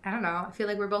 like, I don't know. I feel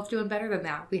like we're both doing better than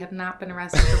that. We have not been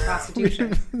arrested for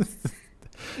prostitution.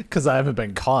 Because I haven't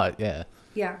been caught. Yeah.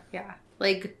 Yeah.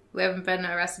 Like, we haven't been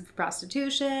arrested for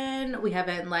prostitution. We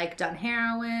haven't, like, done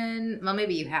heroin. Well,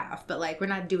 maybe you have, but, like, we're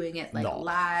not doing it, like, No. a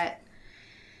lot.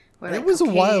 Or, It like, was a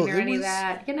cocaine while. or It any of was-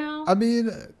 that, you know? I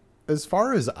mean, as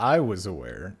far as I was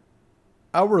aware,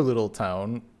 our little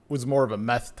town was more of a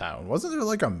meth town. Wasn't there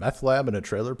like a meth lab in a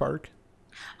trailer park?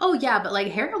 Oh, yeah, but, like,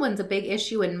 heroin's a big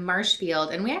issue in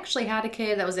Marshfield. And we actually had a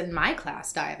kid that was in my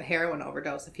class die of a heroin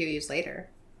overdose a few years later.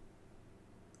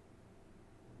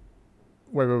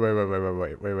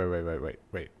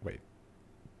 Wait.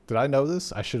 Did I know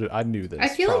this? I knew this. I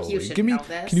feel like you probably. should Give me, know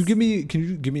this. Can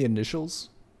you give me initials?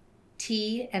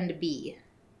 T and B.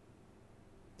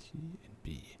 T and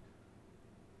B.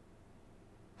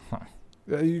 Huh.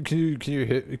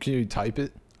 Can you type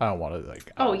it? I don't want to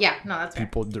like Oh, out yeah. No, that's fair.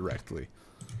 people directly.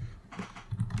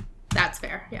 That's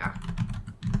fair, yeah.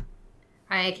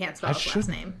 I can't spell his last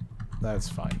name. That's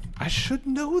fine. I should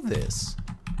know this.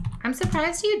 I'm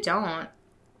surprised you don't.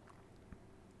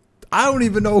 I don't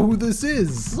even know who this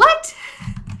is. What?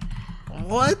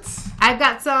 What? I've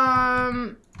got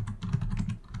some...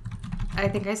 I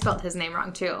think I spelled his name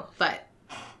wrong too, but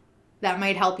that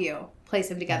might help you place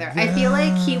him together. I feel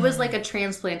like he was like a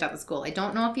transplant at the school. I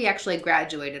don't know if he actually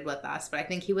graduated with us, but I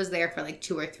think he was there for like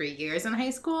 2 or 3 years in high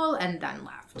school and then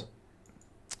left.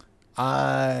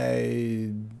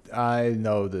 I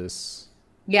know this.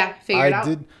 Yeah, figure it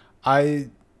out.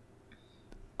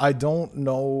 I don't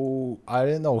know. I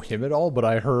didn't know him at all, but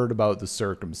I heard about the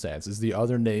circumstances. The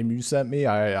other name you sent me,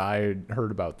 I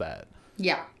heard about that.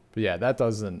 Yeah. But yeah, that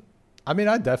doesn't. I mean,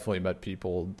 I definitely met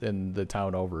people in the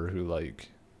town over who like,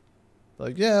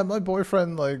 yeah, my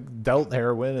boyfriend like dealt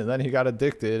heroin and then he got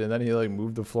addicted and then he like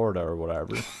moved to Florida or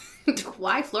whatever.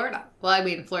 Why Florida? Well, I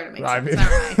mean, Florida makes I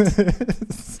sense. mean, Never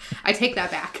mind. I take that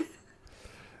back.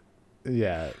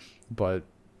 yeah, but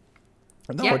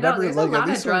no, Yeah, it no, never, there's like, a lot at of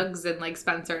least drugs in like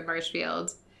Spencer and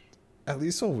Marshfield. At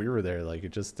least when we were there, like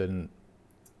it just didn't.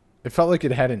 It felt like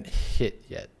it hadn't hit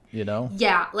yet, you know?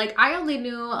 Yeah, like I only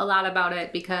knew a lot about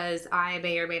it because I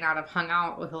may or may not have hung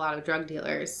out with a lot of drug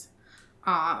dealers.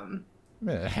 I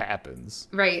mean, it happens.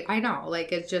 Right, I know,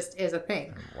 like it just is a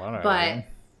thing. Whatever. But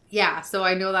yeah, so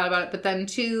I know a lot about it. But then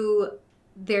too,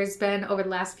 there's been over the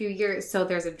last few years, so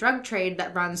there's a drug trade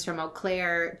that runs from Eau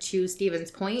Claire to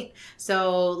Stevens Point.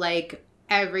 So like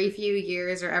every few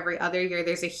years or every other year,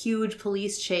 there's a huge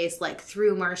police chase like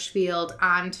through Marshfield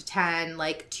onto 10,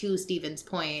 like to Stevens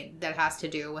Point that has to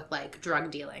do with like drug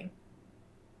dealing.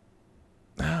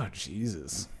 Oh,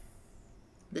 Jesus.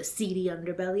 The seedy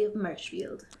underbelly of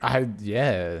Marshfield. A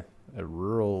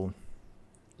rural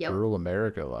Yep.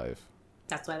 America life.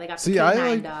 That's why they got See, the I K9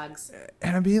 like- dogs.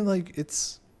 And I mean, like,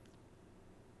 it's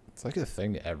like a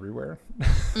thing everywhere.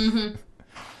 Mm-hmm.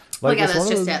 Like, yeah, it's that's one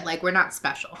of just those- it. Like, we're not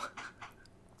special.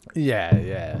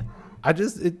 Yeah. I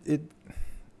just,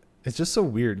 it's just so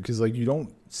weird because, like, you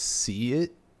don't see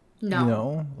it. No. You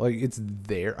know? Like, it's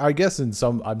there. I guess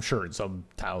I'm sure in some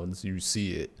towns you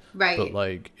see it. Right. But,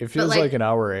 like, it feels like in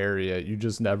our area, you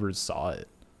just never saw it.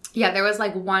 Yeah, there was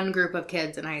like one group of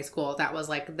kids in high school that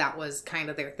was kind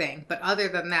of their thing. But other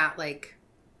than that, like,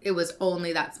 it was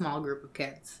only that small group of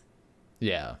kids.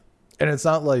 Yeah. And it's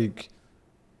not like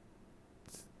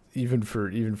even for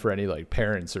any like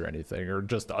parents or anything or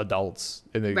just adults.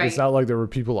 And Right. it's not like there were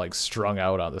people like strung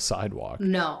out on the sidewalk.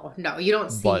 No, you don't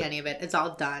see But- any of it. It's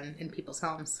all done in people's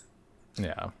homes.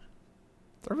 Yeah.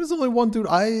 There was only one dude.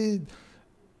 I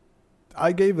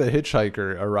gave a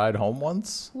hitchhiker a ride home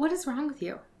once. What is wrong with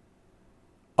you?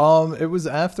 It was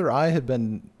after I had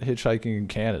been hitchhiking in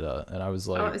Canada, and I was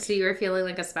like, Oh, so you were feeling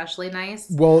like especially nice?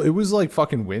 well, it was like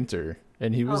fucking winter,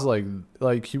 and he was Oh.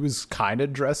 like he was kind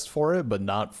of dressed for it, but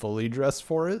not fully dressed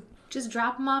for it. Just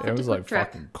drop them off It at the was quick like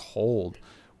trip. fucking cold.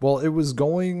 Well, it was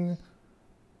going.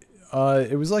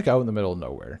 It was like out in the middle of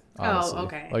nowhere. Honestly.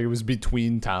 okay. Like it was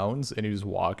between towns, and he was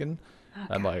walking. Oh,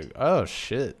 I'm God. like, oh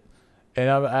shit. And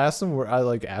I asked him where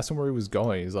he was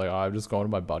going. He's like, oh, I'm just going to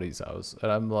my buddy's house. And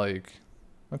I'm like,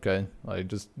 okay, like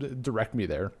just direct me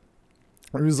there.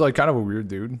 He was like kind of a weird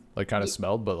dude, like kind of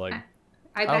smelled, but like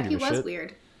I don't bet he give a was shit.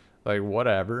 weird. Like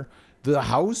whatever. The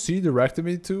house he directed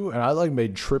me to, and I like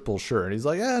made triple sure, and he's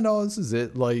like, yeah, no, this is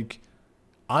it. Like,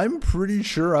 I'm pretty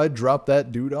sure I dropped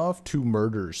that dude off to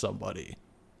murder somebody,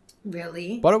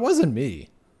 Really? but it wasn't me.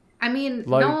 I mean,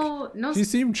 Like, no. he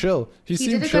seemed chill. He He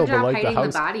seemed did a chill, good but job like the hiding the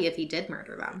house, body if he did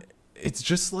murder them. it's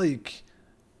just like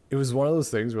it was one of those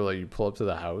things where like you pull up to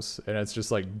the house and it's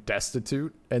just like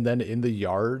destitute, and then in the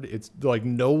yard it's like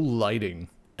no lighting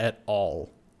at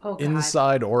all. Oh, God.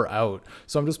 Inside or out.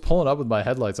 So I'm just pulling up with my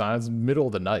headlights on. It's middle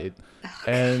of the night.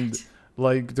 And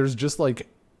like there's just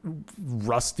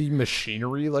rusty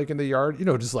machinery like in the yard,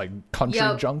 just like country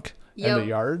Yep. junk in the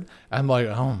yard. I'm like,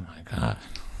 oh my God.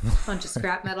 Bunch of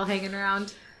scrap metal hanging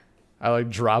around. I like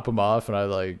drop them off and I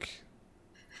like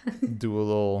do a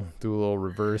little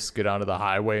reverse, get onto the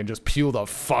highway and just peel the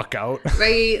fuck out.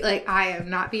 Right? Like, I am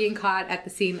not being caught at the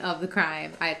scene of the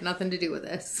crime. I had nothing to do with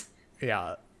this.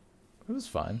 Yeah. It was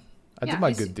fine. I Yeah, did my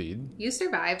you good deed. You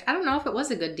survived. I don't know if it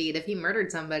was a good deed. If he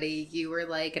murdered somebody, you were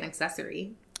like an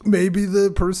accessory. Maybe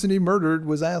the person he murdered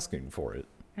was asking for it.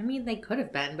 I mean, they could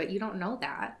have been, but you don't know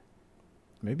that.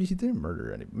 Maybe he didn't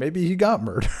murder any. Maybe he got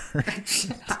murdered.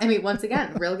 I mean, once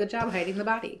again, real good job hiding the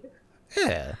body.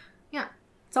 Yeah. Yeah.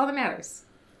 It's all that matters.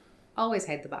 Always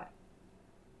hide the body.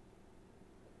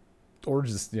 Or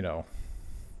just,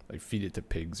 like feed it to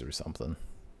pigs or something.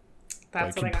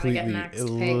 That's like what I gotta get next. Pigs.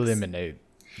 eliminate.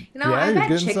 I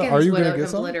bet chickens you would gonna get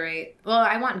some? obliterate. Well,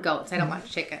 I want goats. I don't want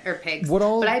chicken or pigs. What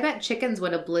all? But I bet chickens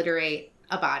would obliterate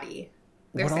a body.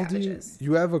 They're What all do savages.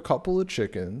 you have a couple of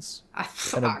chickens. A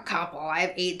couple. I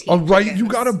have 18. Oh, right, chickens. you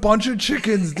got a bunch of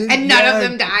chickens, didn't and none of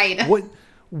them died.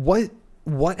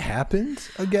 What happened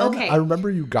again? Okay. I remember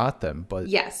you got them, but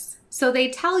Yes. So they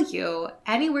tell you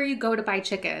anywhere you go to buy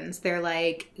chickens, they're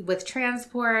like with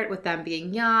transport, with them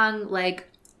being young, like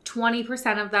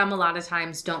 20% of them a lot of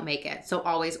times don't make it. So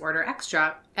always order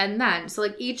extra. And then, so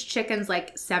like each chicken's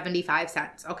like 75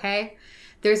 cents, okay?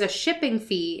 There's a shipping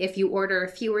fee if you order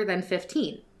fewer than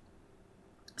 15.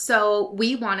 So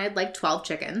we wanted like 12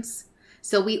 chickens.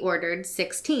 So we ordered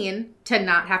 16 to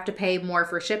not have to pay more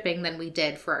for shipping than we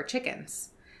did for our chickens.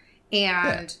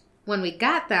 And when we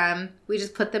got them, we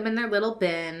just put them in their little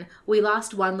bin. We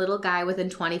lost one little guy within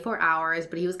 24 hours,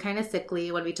 but he was kind of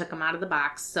sickly when we took him out of the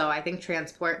box. So I think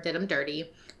transport did him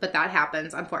dirty, but that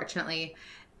happens, unfortunately.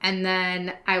 And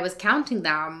then I was counting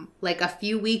them like a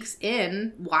few weeks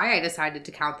in. Why I decided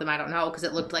to count them, I don't know, because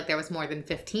it looked like there was more than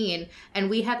 15. And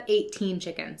we have 18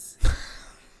 chickens.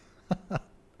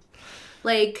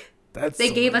 Like,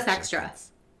 they gave us extra.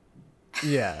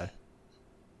 Yeah.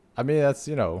 I mean, that's,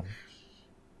 Yeah.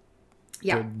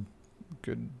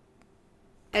 good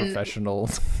And- professional.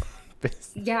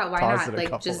 Yeah, why Toss not? it a Like,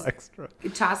 couple just extra.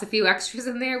 toss a few extras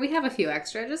in there. We have a few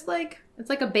extra. Just like, it's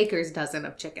like a baker's dozen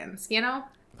of chickens,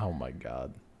 Oh my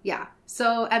God. Yeah.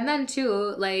 So, and then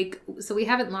too, like, so we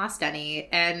haven't lost any,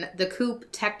 and the coop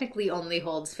technically only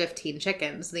holds 15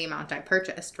 chickens, the amount I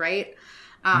purchased, right?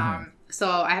 So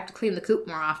I have to clean the coop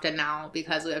more often now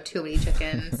because we have too many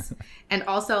chickens. And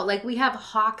also, like, we have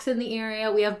hawks in the area.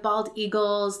 We have bald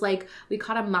eagles. Like, we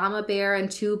caught a mama bear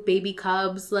and 2 baby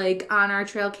cubs, like, on our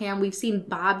trail cam. We've seen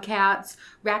bobcats,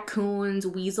 raccoons,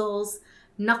 weasels.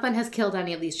 Nothing has killed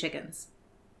any of these chickens.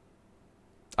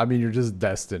 I mean, you're just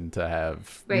destined to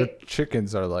have your Right.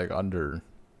 chickens are like under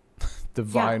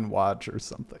divine watch or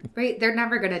something. Right? They're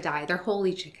never going to die. They're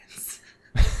holy chickens.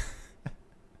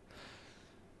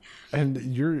 And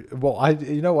you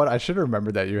know what? I should have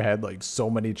remembered that you had like so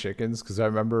many chickens, because I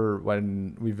remember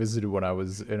when we visited when I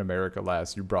was in America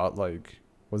last, you brought like,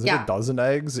 was it a dozen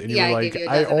eggs? And you Yeah, were I like, gave you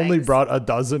a I dozen only eggs. brought a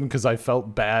dozen because I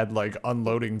felt bad like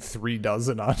unloading 3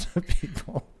 dozen onto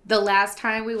people. The last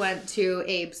time we went to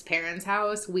Abe's parents'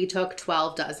 house, we took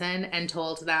 12 dozen and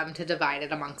told them to divide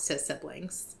it amongst his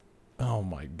siblings. Oh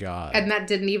my God. And that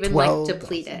didn't even 12 like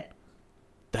deplete it.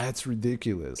 That's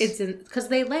ridiculous. It's because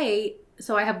they lay.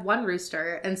 So I have 1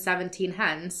 rooster and 17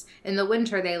 hens. In the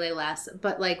winter, they lay less.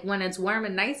 But like when it's warm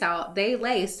and nice out, they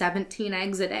lay 17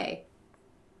 eggs a day.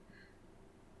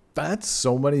 That's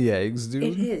so many eggs, dude.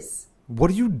 It is. What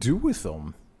do you do with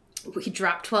them? We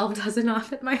dropped 12 dozen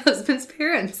off at my husband's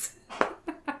parents.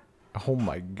 Oh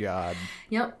my God.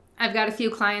 Yep. I've got a few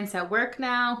clients at work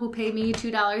now who pay me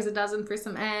 $2 a dozen for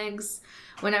some eggs.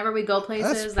 Whenever we go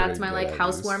places, that's my pretty like good,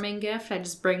 housewarming gift. I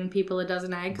just bring people a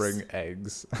dozen eggs. Bring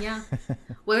eggs. Yeah.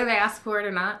 Whether they ask for it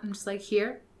or not, I'm just like,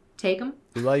 here, take them.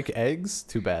 You like eggs?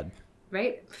 Too bad.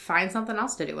 Right? Find something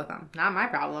else to do with them. Not my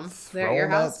problem. They're at Throw your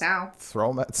 'em house at- now. Throw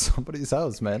them at somebody's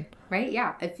house, man. Right?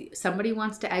 Yeah. If somebody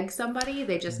wants to egg somebody,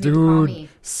 they just need to call me.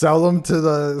 Sell them to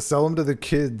the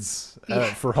kids Yeah.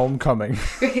 for homecoming.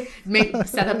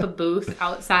 Set up a booth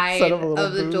outside Set up a little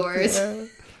of the booth, doors yeah.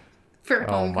 for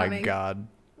Oh homecoming. my god.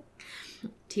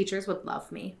 Teachers would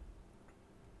love me.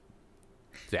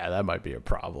 Yeah, that might be a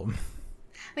problem.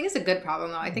 I think it's a good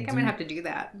problem though. I think I'm gonna have to do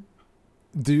that.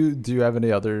 Do you have any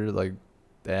other like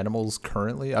animals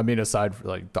currently? I mean, aside from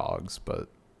like dogs, but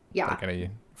Yeah. like any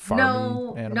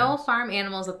farming animals? No farm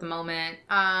animals at the moment.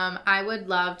 I would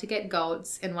love to get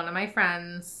goats. And one of my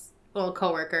friends, well,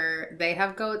 coworker, they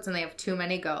have goats and they have too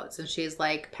many goats. And she's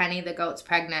like, Penny, the goat's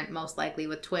pregnant, most likely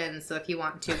with twins. So if you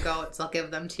want 2 goats, I'll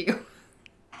give them to you.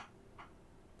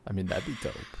 I mean, that'd be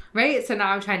dope. Right? So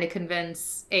now I'm trying to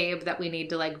convince Abe that we need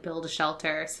to like build a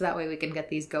shelter so that way we can get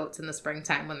these goats in the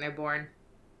springtime when they're born.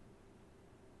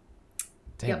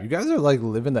 Damn, Yep. you guys are like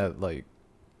living that like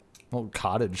little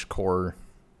cottage core.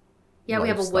 Yeah, we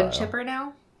have a wood lifestyle. chipper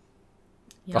now.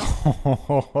 Yeah.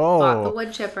 Bought the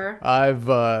wood chipper. I've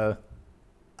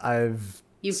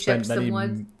You've spent chipped some many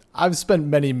wood? I've spent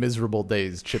many miserable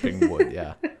days chipping wood.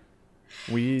 Yeah,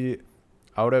 we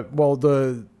out at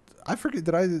I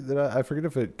forget I forget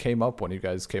if it came up when you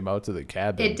guys came out to the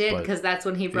cabin. It did but because that's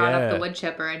when he brought up yeah. the wood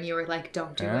chipper and you were like,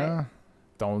 don't do it. yeah,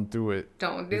 don't do it.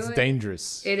 Don't do It's it.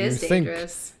 dangerous. It is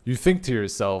dangerous. You think to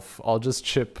yourself, I'll just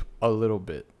chip a little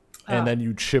bit. And Oh. then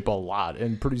you chip a lot.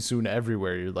 And pretty soon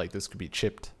everywhere you're like, this could be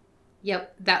chipped.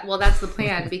 Yep. That's the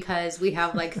plan because we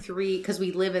have like 3, because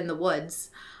we live in the woods.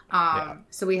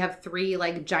 So we have 3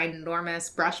 like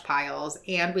ginormous brush piles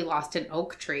and we lost an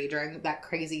oak tree during that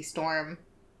crazy storm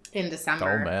in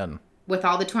December. Oh, man. With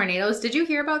all the tornadoes. Did you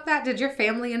hear about that? Did your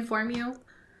family inform you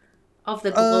of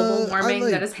the global warming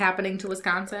that is happening to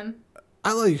Wisconsin?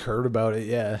 I like heard about it,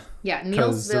 yeah. Yeah,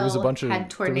 'Cause there was a Neilsville bunch of-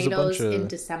 had there was a tornadoes bunch of- in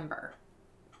December.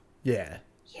 Yeah.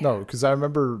 No, because I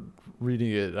remember reading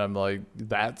it. And I'm like,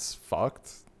 that's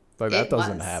fucked. Like, that It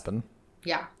doesn't was. happen.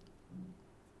 Yeah.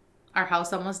 Our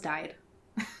house almost died.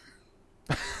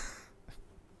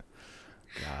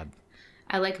 God.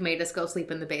 I like made us go sleep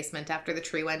in the basement after the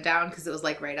tree went down because it was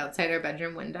like right outside our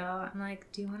bedroom window. I'm like,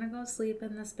 do you want to go sleep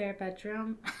in the spare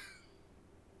bedroom?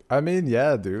 I mean,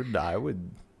 yeah, dude. I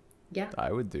would Yeah.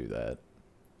 do that.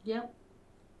 Yep.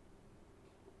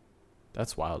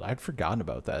 That's wild. I'd forgotten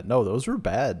about that. No, those were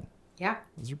bad. Yeah.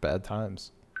 Those are bad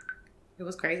times. It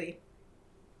was crazy.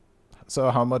 So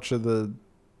how much of the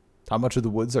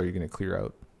woods are you going to clear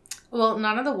out? Well,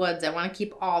 none of the woods. I want to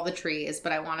keep all the trees,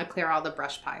 but I want to clear all the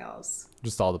brush piles.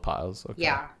 Just all the piles? Okay.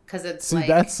 Yeah. Because it's See, like.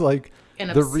 that's like an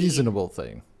the obscene- reasonable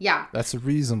thing. Yeah. That's a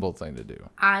reasonable thing to do.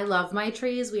 I love my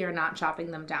trees. We are not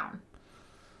chopping them down.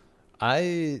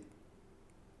 I've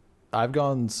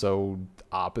gone so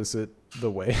opposite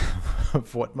the way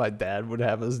of what my dad would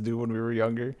have us do when we were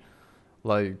younger.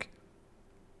 Like,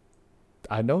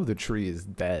 I know the tree is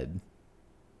dead,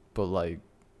 but like,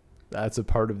 that's a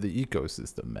part of the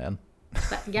ecosystem, man.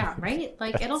 Yeah, right?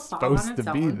 Like, it'll It's fall on supposed its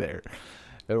to be own. there.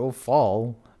 It'll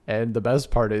fall, and the best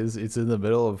part is it's in the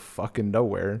middle of fucking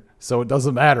nowhere, so it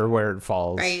doesn't matter where it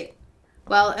falls. Right.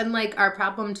 Well, and like our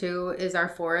problem too is our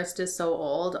forest is so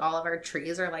old. All of our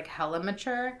trees are like hella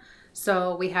mature.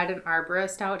 So we had an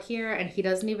arborist out here and he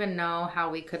doesn't even know how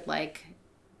we could like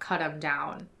cut them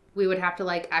down. We would have to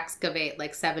like excavate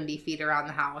like 70 feet around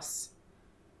the house,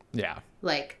 Yeah.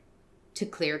 like to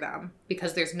clear them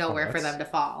because there's nowhere for that's- them to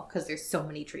fall because there's so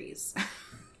many trees.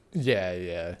 Yeah,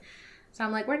 yeah. So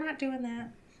I'm like, we're not doing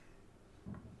that.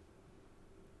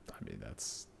 I mean,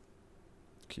 that's...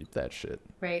 Keep that shit.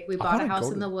 Right. We I bought a wanna house go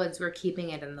in to- the woods. We're keeping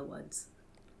it in the woods.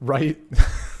 Right?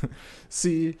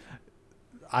 See,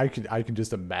 I can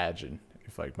just imagine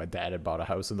if like my dad had bought a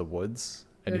house in the woods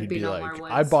and There'd he'd be be no like, more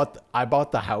I woods.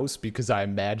 bought the house because I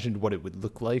imagined what it would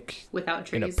look like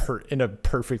Without in a trees. in a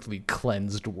perfectly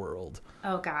cleansed world.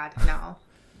 Oh God, no.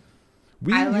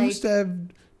 We I like- used to have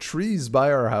trees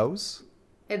by our house.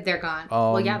 They're gone.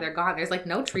 Well, yeah, they're gone. There's like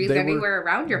no trees anywhere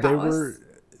around your house.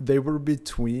 They were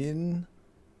between.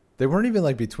 They weren't even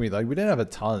like between. Like we didn't have a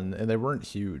ton, and they weren't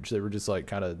huge. They were just like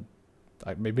kind of,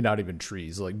 like maybe not even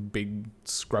trees, like big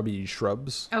scrubby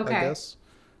shrubs. Okay. I guess.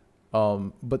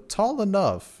 But tall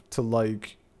enough to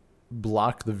like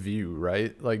block the view,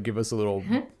 right? Like give us a little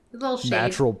A little shade.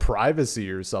 natural privacy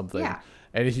or something. Yeah.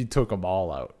 And he took them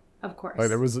all out. Of course. Like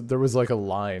there was like a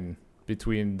line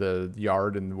between the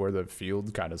yard and where the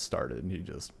field kind of started, and he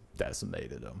just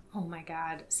decimated them. Oh my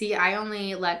God. See, I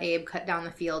only let Abe cut down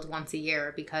the field once a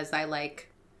year because I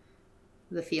like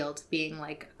the field being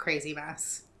like a crazy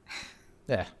mess.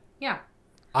 Yeah. Yeah.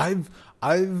 I've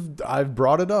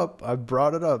brought it up. I've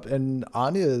brought it up, and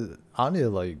Anya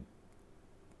like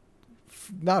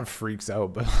not freaks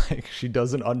out, but like she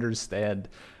doesn't understand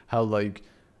how like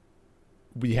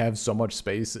we have so much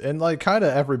space, and like kind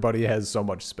of everybody has so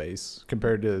much space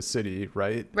compared to the city,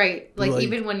 right? Right. Like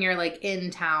even when you're like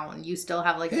in town, you still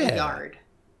have like a yard.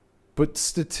 But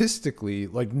statistically,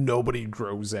 like nobody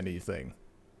grows anything.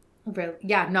 Really?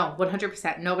 Yeah, no,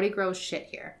 100%. Nobody grows shit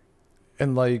here.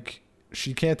 And like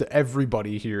she can't.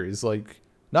 Everybody here is like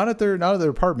not at their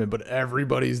apartment, but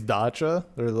everybody's dacha,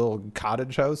 their little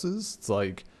cottage houses. It's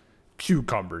like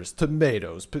cucumbers,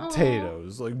 tomatoes,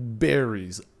 potatoes, like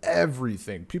berries,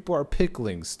 everything. People are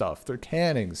pickling stuff. They're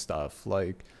canning stuff.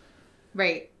 Like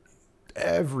right,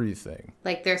 everything.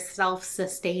 Like they're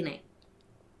self-sustaining.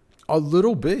 A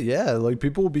little bit, yeah. Like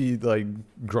people will be like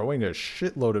growing a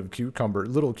shitload of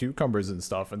little cucumbers and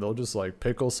stuff, and they'll just like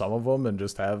pickle some of them and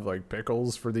just have like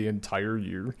pickles for the entire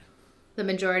year. The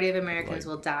majority of Americans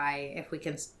will die if we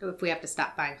have to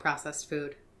stop buying processed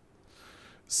food.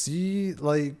 See,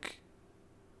 like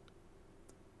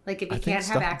if you can't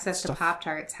have access to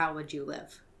Pop-Tarts, how would you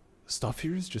live? Stuff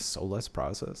here is just so less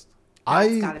processed.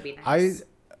 That's gotta be nice.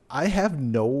 I have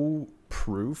no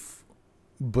proof,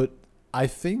 but I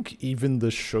think even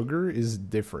the sugar is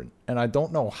different, and I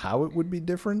don't know how it would be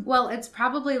different. Well, it's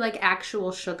probably like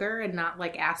actual sugar and not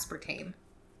like aspartame.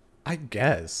 I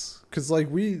guess, because like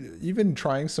we even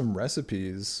trying some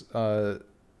recipes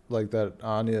like that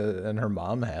Anya and her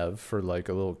mom have for like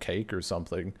a little cake or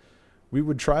something. We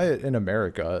would try it in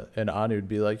America, and Anya would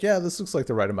be like, yeah, this looks like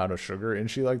the right amount of sugar. And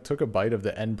she like took a bite of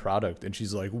the end product, and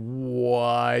she's like,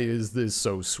 why is this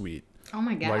so sweet? Oh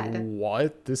my God. Like,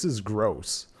 what? This is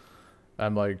gross.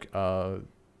 I'm like, I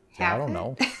don't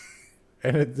know.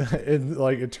 And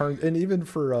it turned, and even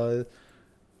for,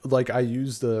 like I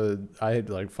had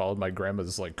like followed my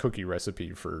grandma's like cookie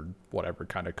recipe for whatever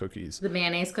kind of cookies. The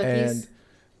mayonnaise cookies? And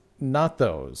not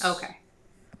those. Okay.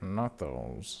 Not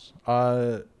those.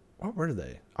 What were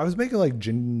they? I was making like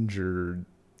ginger,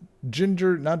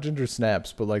 not ginger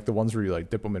snaps, but like the ones where you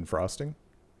like dip them in frosting,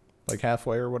 like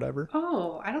halfway or whatever.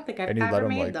 Oh, I don't think I've ever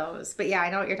made those, but yeah, I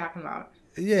know what you're talking about.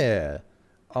 Yeah.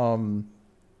 And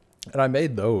I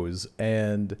made those,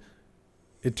 and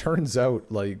it turns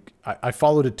out like I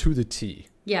followed it to the T.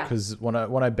 Yeah. Because when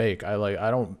I bake,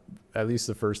 I don't, at least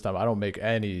the first time, I don't make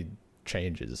any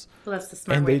changes. Well, that's the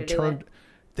smart way to do it.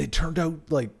 They turned out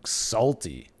like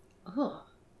salty. Oh.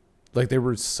 Like they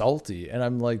were salty, and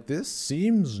I'm like, this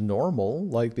seems normal.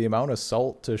 Like the amount of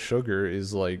salt to sugar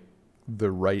is like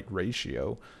the right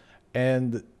ratio.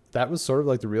 And that was sort of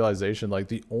like the realization, like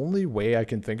the only way I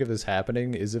can think of this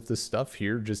happening is if the stuff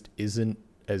here just isn't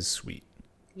as sweet.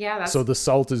 Yeah. So the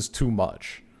salt is too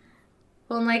much.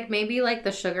 Well, like maybe like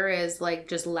the sugar is like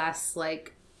just less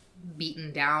like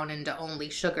beaten down into only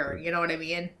sugar. You know what I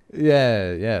mean?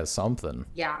 Yeah, something.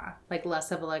 Yeah, like less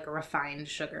of a refined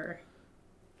sugar.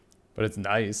 But it's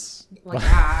nice. Well,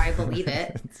 yeah, I believe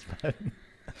it. It's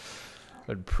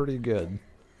been pretty good.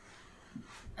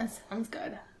 That sounds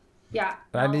good. Yeah,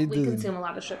 we consume a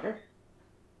lot of sugar.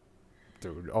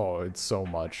 Dude, oh, it's so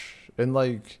much. And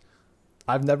like,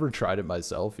 I've never tried it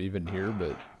myself, even here,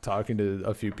 but talking to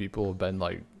a few people have been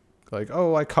like,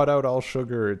 oh, I cut out all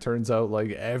sugar. It turns out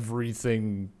like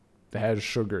everything has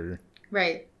sugar.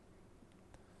 Right.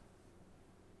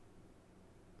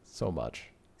 So much.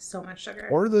 So much sugar.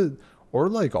 Or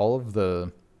like all of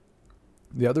the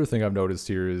other thing I've noticed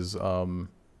here is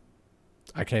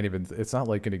I can't even, it's not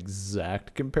like an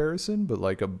exact comparison, but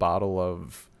like a bottle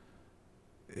of,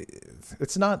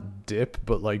 it's not dip,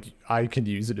 but like I can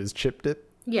use it as chip dip.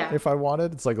 Yeah. If I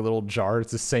wanted. It's like a little jar.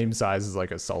 It's the same size as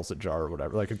like a salsa jar or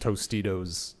whatever, like a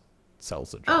Tostitos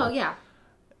salsa jar. Oh yeah.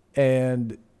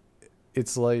 And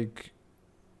it's like,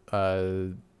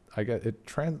 I get it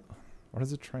what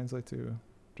does it translate to?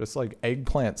 Just like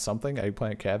eggplant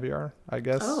caviar, I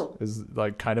guess, is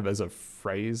like kind of as a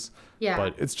phrase. Yeah.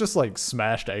 But it's just like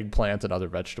smashed eggplant and other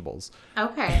vegetables.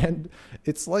 Okay. And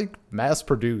it's like mass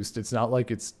produced. It's not like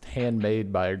it's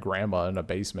handmade by a grandma in a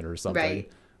basement or something.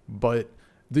 Right. But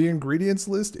the ingredients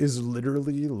list is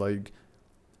literally like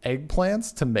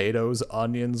eggplants, tomatoes,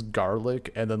 onions,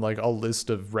 garlic, and then like a list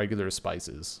of regular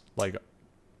spices. Like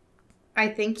I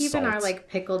think even salt. our like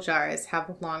pickle jars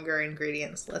have longer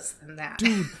ingredients lists than that.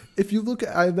 Dude, if you look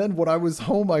at, then when I was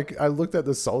home, I looked at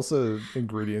the salsa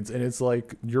ingredients, and it's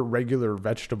like your regular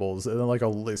vegetables, and then like a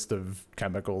list of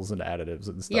chemicals and additives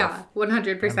and stuff. Yeah,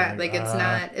 100%. Like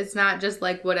it's not just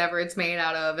like whatever it's made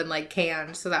out of and like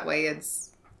canned, so that way it's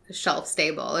shelf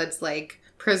stable. It's like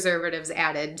preservatives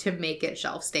added to make it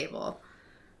shelf stable.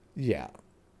 Yeah.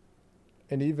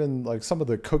 And even like some of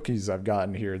the cookies I've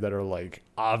gotten here that are like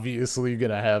obviously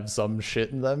gonna have some shit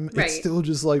in them, Right. it's still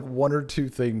just like one or two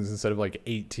things instead of like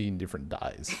 18 different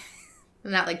dyes.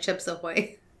 Not like Chips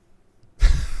Ahoy.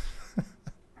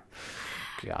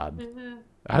 God.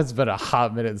 It's been a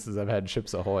hot minute since I've had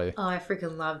Chips Ahoy. Oh, I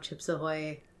freaking love Chips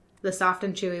Ahoy. The soft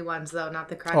and chewy ones, though, not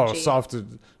the Oh, crunchy.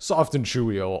 soft and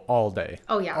chewy all day.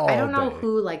 Oh, yeah. All I don't know day.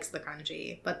 who likes the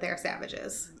crunchy, but they're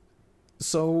savages.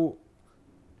 So,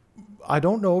 I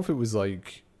don't know if it was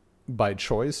like by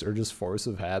choice or just force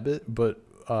of habit, but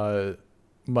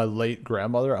my late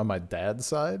grandmother on my dad's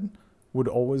side would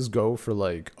always go for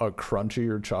like a crunchy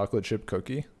or chocolate chip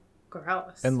cookie.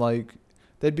 Gross. And like,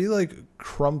 they'd be like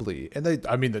crumbly. And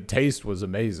the taste was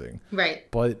amazing. Right.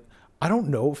 But I don't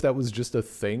know if that was just a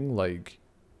thing like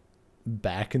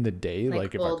back in the day.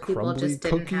 Like if a old people crumbly just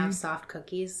didn't cookie. have soft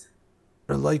cookies.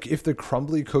 Or like if the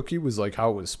crumbly cookie was like how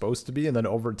it was supposed to be, and then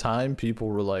over time people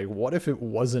were like, what if it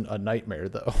wasn't a nightmare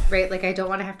though? Right. Like, I don't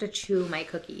want to have to chew my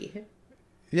cookie.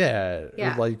 Yeah.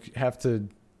 Yeah. Or like have to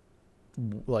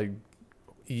like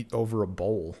eat over a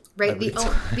bowl. Right. every The,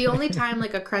 time. the only time,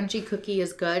 like, a crunchy cookie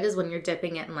is good is when you're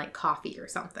dipping it in, like, coffee or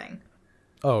something.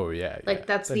 Oh yeah. Like,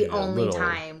 that's Then the you get a only little-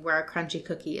 time where a crunchy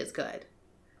cookie is good.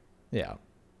 Yeah.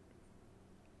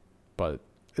 But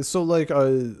so like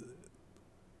a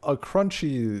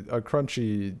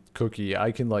crunchy cookie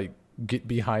I can like get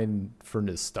behind for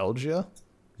nostalgia.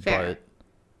 Fair. But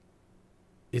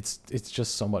it's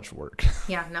just so much work.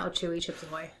 Yeah, no, chewy Chips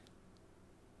Ahoy.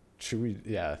 Chewy,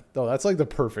 yeah. No, that's like the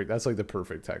perfect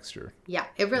texture. Yeah,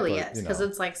 it really But, is. you Because know.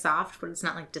 it's, like, soft, but it's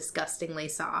not, like, disgustingly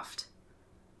soft.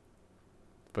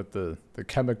 But the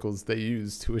chemicals they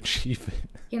use to achieve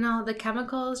it. You know, the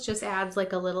chemicals just adds,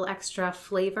 like, a little extra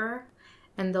flavor.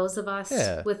 And those of us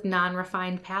Yeah. with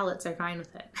non-refined palates are fine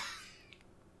with it.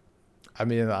 I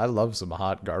mean, I love some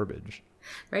hot garbage.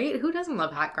 Right? Who doesn't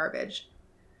love hot garbage?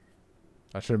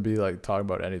 I shouldn't be like talking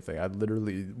about anything. I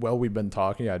literally, while we've been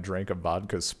talking, I drank a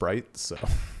vodka Sprite, so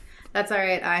That's all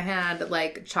right. I had,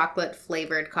 like, chocolate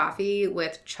flavored coffee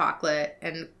with chocolate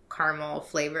and caramel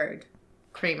flavored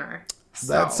creamer.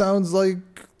 So, that sounds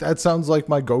like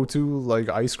my go-to like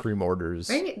ice cream orders.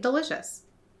 right? Delicious.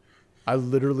 I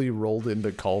literally rolled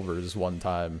into Culver's one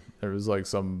time. There was like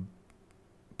some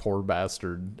poor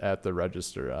bastard at the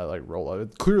register. I like roll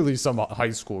out. Clearly some high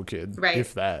school kid, Right.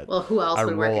 if that. Well, who else I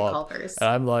would work roll at up, Culver's? And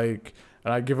I'm like,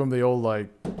 and I give him the old like,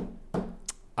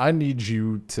 I need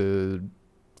you to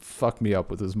fuck me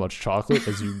up with as much chocolate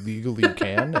as you legally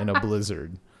can in a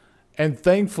blizzard. And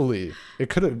thankfully, it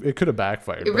could have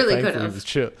backfired. It really thankfully could've. He was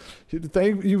chill.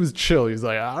 He was chill. He was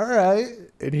like, all right,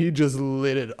 and he just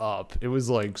lit it up. It was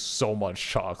like so much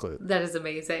chocolate. That is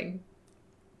amazing.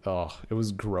 Oh, it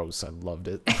was gross. I loved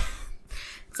it.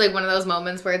 It's like one of those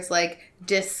moments where it's like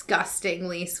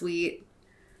disgustingly sweet.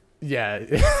 Yeah,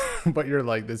 but you're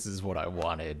like, this is what I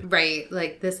wanted. Right.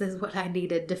 Like, this is what I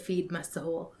needed to feed my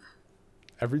soul.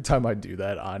 Every time I do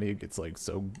that, Anya gets like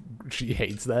so. She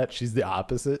hates that. She's the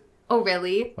opposite. Oh,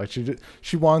 really? Like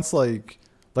she wants like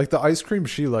the ice cream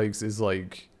she likes is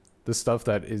like the stuff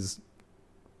that is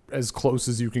as close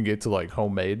as you can get to like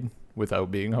homemade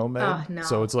without being homemade. Oh, no.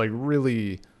 So it's like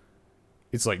really,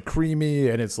 it's like creamy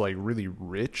and it's like really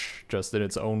rich just in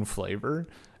its own flavor.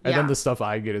 And Yeah. then the stuff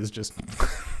I get is just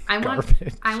I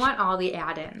garbage. want all the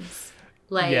add-ins.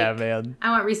 Like, Yeah, man. I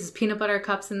want Reese's peanut butter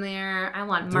cups in there. I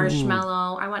want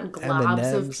marshmallow. I want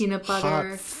globs of M&Ms, peanut butter.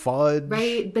 hot fudge.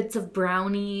 Right? Bits of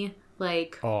brownie.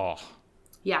 Like, Oh,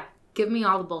 yeah. Give me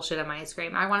all the bullshit in my ice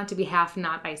cream. I want it to be half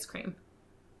not ice cream.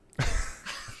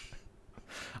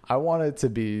 I want it to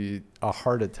be a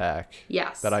heart attack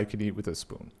Yes. that I could eat with a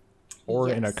spoon or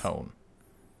in a Yes. cone.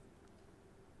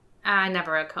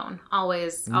 Never a cone.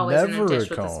 Always in Never a a dish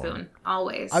with a cone. spoon.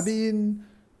 Always. I mean,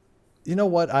 you know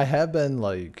what? I have been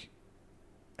like,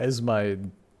 as my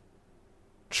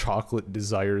chocolate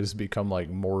desires become like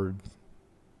more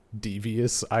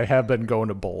devious, I have been going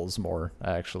to bowls more,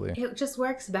 actually. it just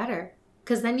works better.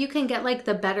 Because then you can get like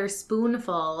the better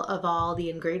spoonful of all the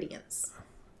ingredients.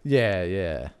 Yeah,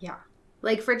 yeah. Yeah.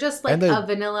 Like for just like And the- a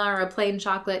vanilla or a plain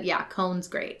chocolate, yeah, cone's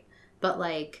great. But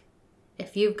like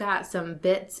if you've got some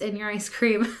bits in your ice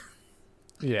cream,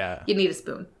 Yeah. you need a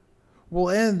spoon. Well,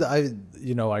 and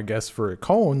I guess for a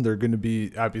cone, they're going to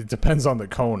be, I mean, it depends on the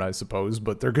cone, I suppose,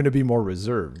 but they're going to be more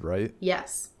reserved, right?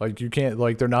 Yes. Like you can't,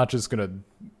 like they're not just going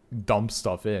to dump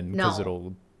stuff in because No.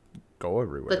 it'll go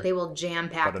everywhere. But they will jam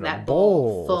pack But in a that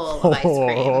bowl bowl. full of ice Oh,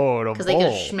 in cream. a Because they can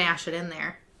bowl. smash it in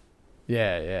there.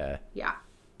 Yeah, yeah. Yeah.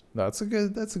 That's a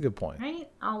good point. Right?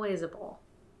 Always a bowl.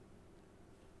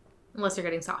 Unless you're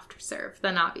getting soft serve,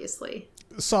 then obviously.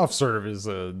 Soft serve is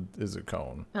a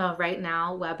cone. Right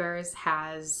now, Weber's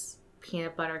has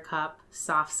peanut butter cup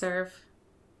soft serve.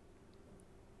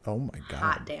 Oh my god.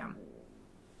 Hot damn.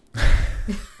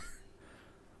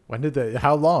 When did they?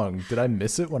 How long did I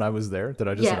miss it when I was there? Did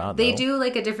I just not know? They do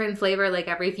like a different flavor like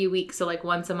every few weeks. So like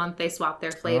once a month they swap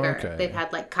their flavor. Okay. They've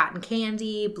had like cotton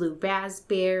candy, blue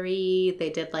raspberry. They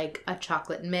did like a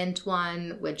chocolate mint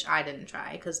one, which I didn't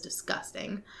try because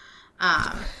disgusting.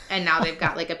 And now they've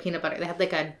got like a peanut butter. They had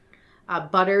like a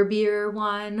butter beer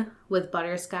one with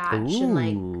butterscotch and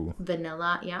like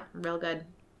vanilla. Yeah, real good.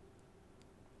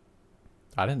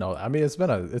 I didn't know. I mean, it's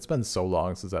been so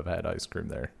long since I've had ice cream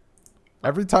there.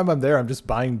 Every time I'm there, I'm just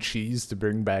buying cheese to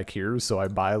bring back here. So I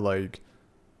buy like,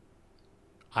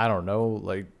 I don't know,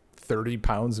 like 30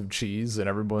 pounds of cheese, and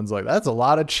everyone's like, "That's a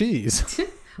lot of cheese."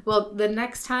 Well, the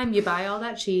next time you buy all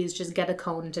that cheese, just get a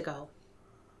cone to go.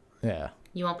 Yeah.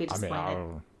 You won't be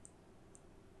disappointed.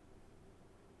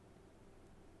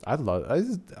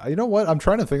 You know what? I'm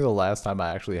trying to think of the last time I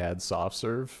actually had soft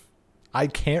serve. I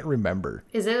can't remember.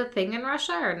 Is it a thing in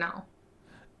Russia or no?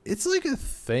 It's like a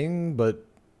thing, but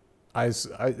I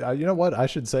you know what? I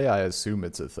should say I assume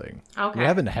it's a thing. Okay. We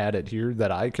haven't had it here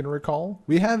that I can recall.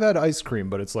 We have had ice cream,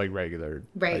 but it's like regular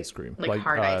ice cream. Like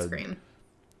hard ice cream.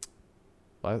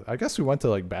 I guess we went to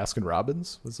like Baskin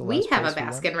Robbins. Was the last We have a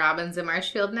place Baskin Robbins in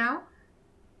Marshfield now.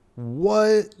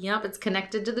 What? Yep, it's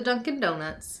connected to the Dunkin'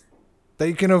 Donuts.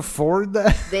 They can afford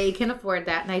that? They can afford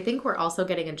that. And I think we're also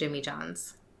getting a Jimmy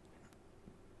John's.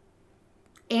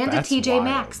 And That's a TJ wild.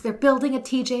 Maxx. They're building a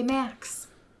TJ Maxx.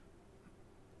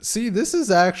 See, this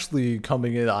is actually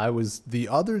coming in. The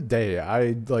other day,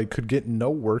 I like could get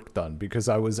no work done because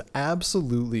I was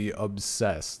absolutely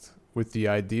obsessed with the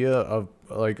idea of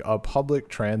like a public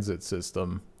transit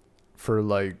system for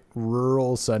like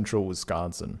rural central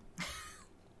Wisconsin.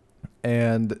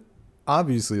 And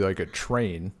obviously like a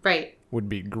train Right. would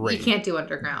be great. You can't do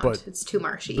underground. But- it's too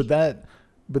marshy. But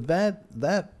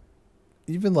that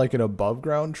even like an above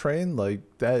ground train, like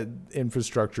that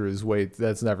infrastructure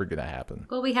that's never going to happen.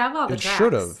 Well, we have all the It tracks.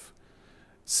 should have.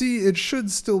 See, it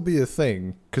should still be a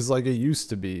thing because like it used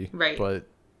to be. Right. But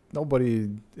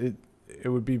it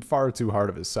would be far too hard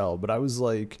of a sell. But I was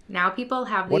like, Now people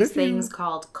have What these if you- things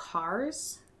called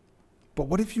cars. but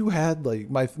what if you had like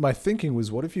my thinking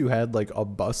was, what if you had like a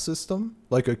bus system,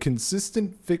 like a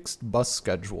consistent fixed bus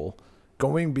schedule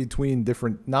going between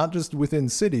different, not just within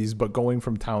cities, but going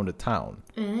from town to town.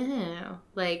 Oh,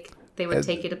 like they would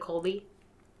take you to Colby.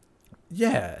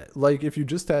 Yeah, like if you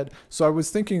just had, so I was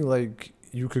thinking like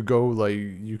you could go, like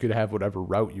you could have whatever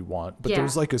route you want, but Yeah.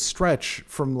 there's like a stretch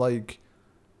from like,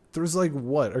 there's like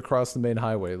what across the main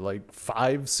highway, like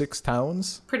 5-6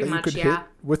 towns Pretty that you much, could yeah. hit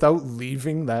without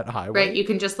leaving that highway. Right, you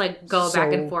can just like go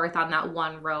back and So- forth on that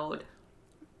one road.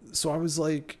 So I was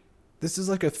like, this is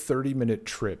like a 30-minute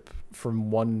trip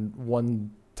from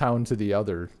one town to the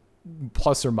other,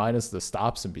 plus or minus the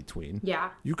stops in between. Yeah.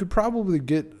 You could probably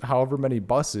get however many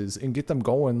buses and get them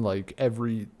going like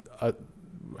every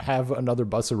have another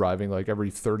bus arriving like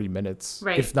every 30 minutes,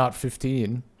 Right. if not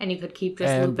 15. And you could keep just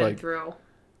And, looping like, through.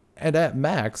 And at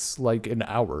max, like an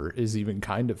hour is even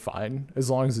kind of fine as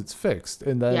long as it's fixed.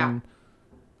 And then Yeah.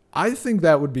 I think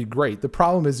that would be great. The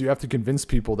problem is you have to convince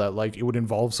people that like it would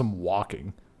involve some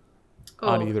walking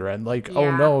on either end. Like, oh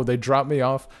yeah. no, they dropped me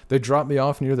off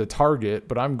near the Target,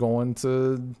 but I'm going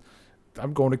to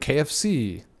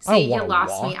KFC. I don't See, you wanna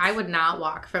lost me. walk. I would not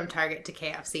walk from Target to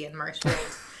KFC in Marshfield.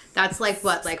 That's like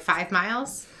what, like 5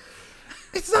 miles?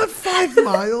 It's not 5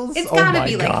 miles. It's Oh gotta my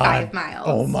be like God. 5 miles.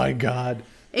 Oh my God.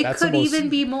 It That's could almost- even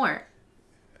be more.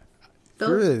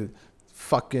 You're a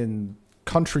fucking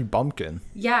country bumpkin.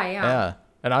 Yeah. Yeah.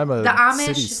 And I'm a The Amish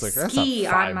city slicker. That's not ski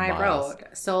 5 on my miles. road.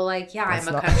 So, like, yeah, That's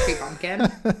I'm a not- country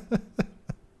bumpkin.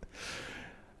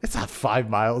 It's not 5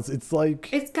 miles. It's like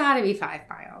It's gotta be 5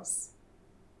 miles.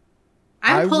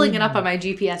 I'm pulling it up on my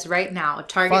GPS right now.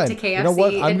 Target fine. to KFC You know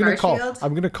what? in I'm gonna Marshfield.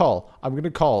 call. I'm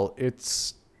gonna call.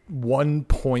 It's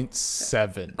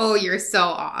 1.7. Oh, you're so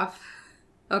off.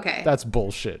 Okay. That's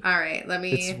bullshit. All right, let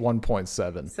me. It's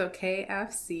 1.7. So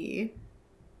KFC,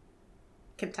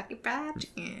 Kentucky Fried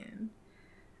Chicken.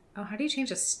 Oh, how do you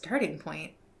change a starting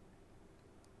point?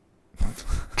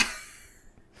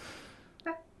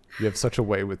 You have such a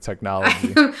way with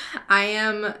technology. I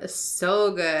am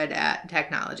so good at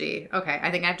technology. Okay,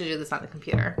 I think I have to do this on the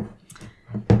computer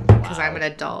because I'm an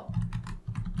adult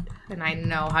and I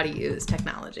know how to use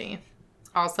technology.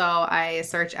 Also, I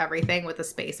search everything with a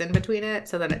space in between it,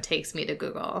 so then it takes me to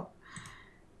Google.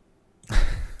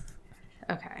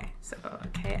 Okay, so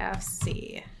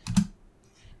KFC.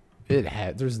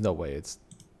 There's no way it's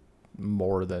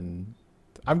more than.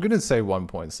 I'm gonna say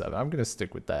 1.7. I'm gonna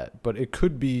stick with that, but it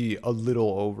could be a little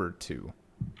over 2.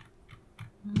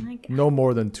 Oh my God. No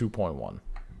more than 2.1.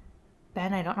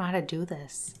 Ben, I don't know how to do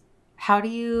this. How do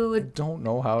you? Don't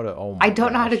know how to. Oh my I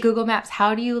don't know how to gosh. Google Maps.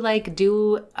 How do you like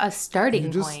do a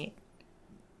starting point?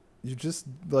 You just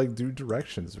like do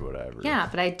directions or whatever. Yeah,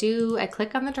 but I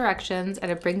click on the directions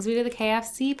and it brings me to the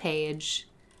KFC page.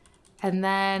 And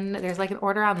then there's like an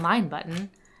order online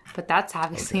button, but that's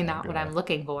obviously Okay, not what I'm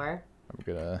looking for. I'm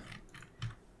gonna.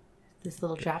 This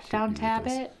little drop down hit you tab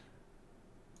with this. it.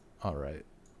 All right.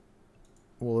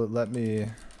 Well, let me.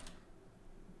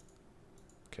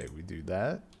 Okay, we do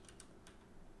that.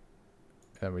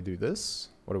 And we do this.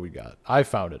 What do we got? I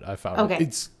found it. Okay. it.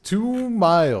 It's 2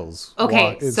 miles.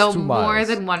 Okay, It's so 2 more miles.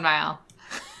 than 1 mile.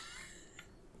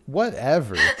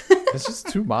 Whatever. It's just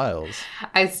 2 miles.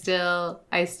 I still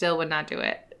would not do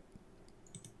it.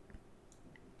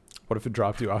 What if it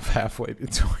dropped you off halfway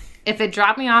between? If it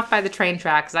dropped me off by the train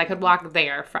tracks, I could walk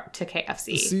there to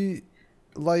KFC. See,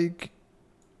 like,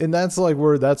 and that's like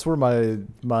where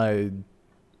my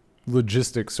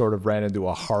logistics sort of ran into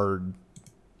a hard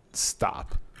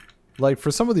stop. Like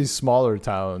for some of these smaller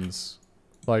towns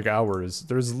like ours,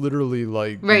 there's literally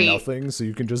like Right. nothing, so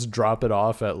you can just drop it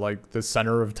off at like the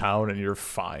center of town and you're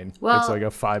fine. Well, it's like a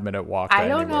 5-minute walk to I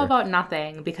don't know anywhere. about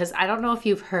nothing because I don't know if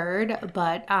you've heard,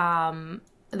 but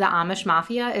the Amish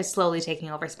Mafia is slowly taking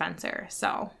over Spencer.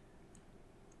 So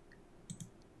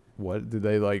What did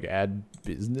they like add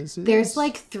businesses? there's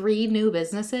like 3 new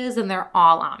businesses and they're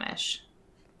all Amish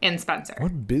in Spencer.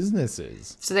 What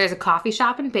businesses? So there's a coffee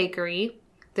shop and bakery.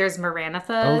 There's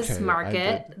Maranatha's Okay,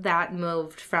 Market that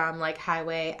moved from like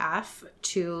Highway F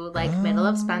to like middle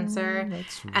of Spencer.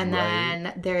 That's And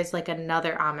then there's like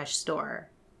another Amish store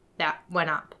that went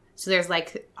up. So there's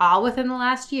like all within the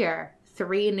last year,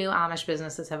 3 new Amish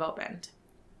businesses have opened.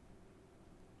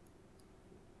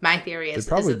 My theory is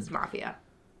it's mafia.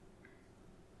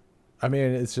 I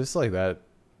mean, it's just like that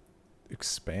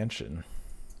expansion.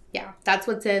 Yeah, that's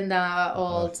what's in the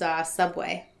old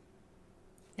Subway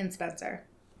in Spencer.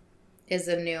 Is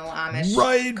a new Amish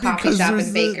coffee shop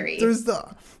and bakery.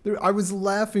 I was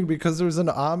laughing because there's an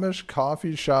Amish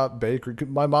coffee shop bakery.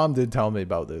 My mom did tell me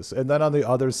about this. And then on the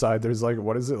other side, there's like,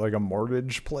 what is it? Like a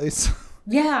mortgage place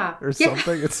Yeah. or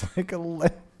something. It's like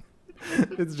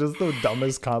it's just the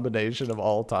dumbest combination of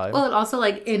all time. Well, and also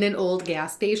like in an old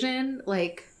gas station,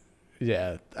 like.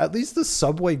 Yeah. At least the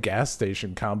Subway gas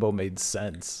station combo made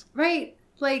sense. Right.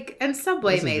 Like, and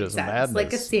Subway This is made just sense. madness.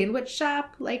 Like a sandwich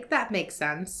shop, like that makes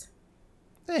sense.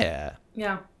 Yeah.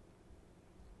 Yeah.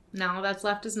 No, that's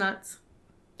left is nuts.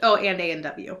 Oh, and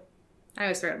A&W. I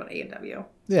always forget about A&W.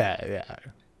 Yeah.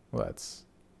 Well, that's.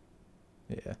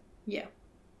 Yeah. Yeah.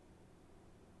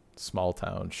 Small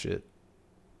town shit.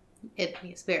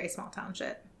 It's very small town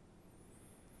shit.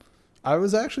 I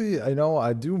was actually,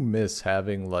 I do miss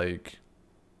having like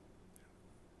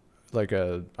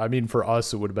I mean, for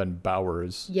us, it would have been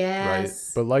Bowers.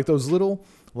 Yes. Right? But like those little,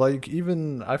 like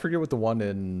even, I forget what the one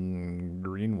in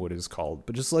Greenwood is called,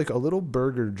 but just like a little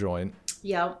burger joint.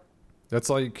 Yep. That's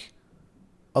like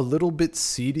a little bit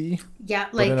seedy, Yeah,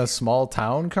 but like, in a small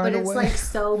town kind but of it's way. like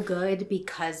so good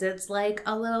because it's like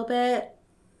a little bit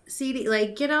seedy,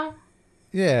 like, you know?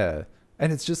 Yeah.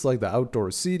 And it's just like the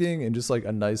outdoor seating and just like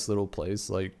a nice little place.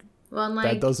 Like, Well, and that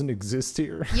like, doesn't exist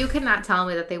here. you cannot tell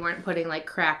me that they weren't putting like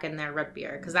crack in their root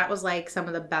beer because that was like some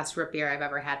of the best root beer I've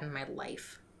ever had in my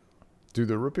life. Dude,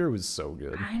 the root beer was so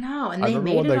good. I know, and I they remember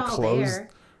made when it they all closed. there.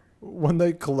 When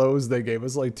they closed, they gave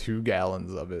us like 2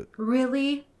 gallons of it.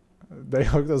 Really? They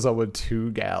hooked us up with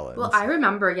 2 gallons. Well, I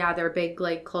remember, yeah, their big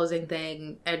like closing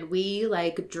thing, and we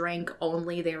like drank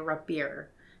only their root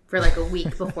beer for like a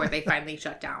week before they finally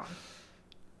shut down.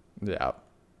 Yeah.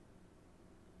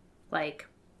 Like,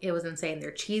 it was insane.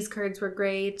 Their cheese curds were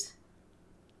great.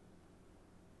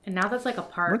 And now that's like a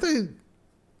park. Weren't they?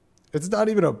 It's not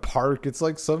even a park. It's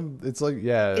like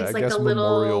yeah, It's I like guess a little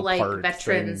Memorial like Park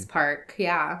veterans thing. park.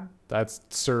 Yeah. That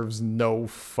serves no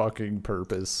fucking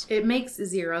purpose. It makes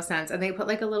 0 sense. And they put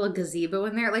like a little gazebo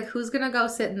in there. Like, who's going to go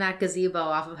sit in that gazebo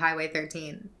off of Highway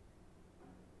 13?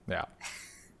 Yeah.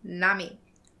 Not me.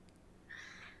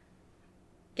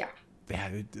 Yeah. Yeah,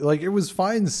 it was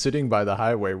fine sitting by the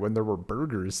highway when there were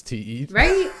burgers to eat.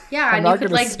 Right? Yeah. I'm And not you could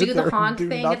gonna like sit do there the and honk do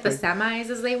thing at the nothing. semis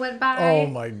as they went by. Oh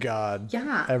my god.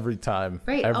 Yeah. Every time.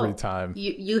 Right. Every time.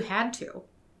 You had to.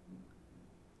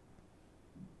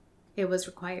 It was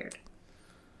required.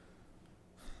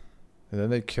 And then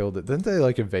they killed it. Didn't they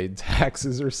like evade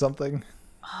taxes or something?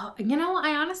 Oh, you know,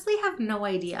 I honestly have no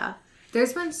idea.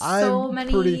 There's been so I'm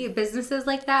many businesses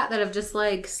like that have just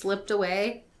like slipped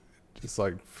away. Just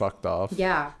like fucked off.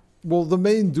 Yeah. Well, the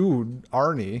main dude,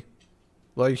 Arnie,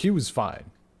 like, he was fine.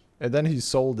 And then he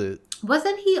sold it.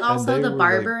 Wasn't he also they the were,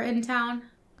 barber in town?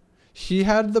 He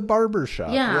had the barber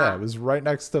shop. Yeah. It was right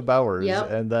next to Bowers.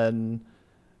 Yep. And then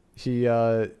he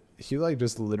like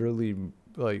just literally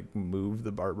like moved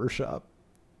the barber shop.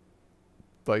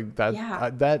 Like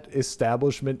that that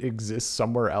establishment exists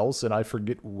somewhere else and I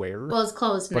forget where. Well, it's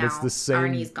closed but now. It's the same.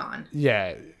 Arnie's gone.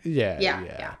 Yeah.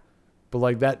 But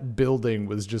like that building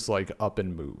was just like up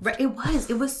and moved. Right,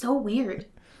 it was so weird.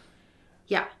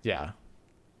 Yeah. Yeah.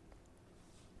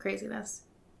 Craziness.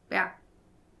 Yeah.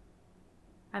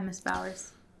 I miss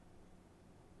Bowers.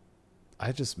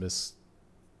 I just miss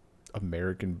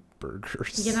American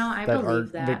burgers. You know, I that believe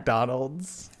aren't that.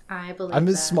 McDonald's. I believe I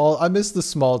miss that. I miss the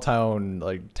small town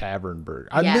like tavern burger.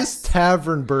 I Yes. miss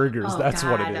tavern burgers. Oh, That's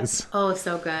what God. it is. Oh,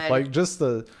 so good. Like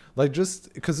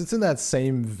just because it's in that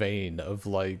same vein of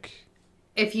like.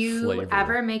 If you flavor.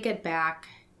 ever make it back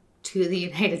to the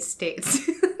United States,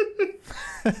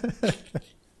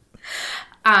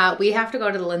 we have to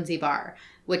go to the Lindsay Bar,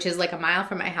 which is like a mile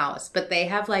from my house. But they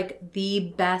have like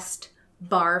the best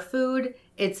bar food.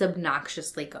 It's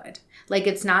obnoxiously good. Like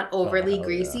it's not overly hell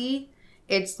greasy.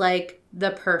 It's like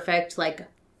the perfect like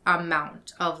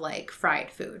amount of like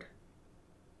fried food.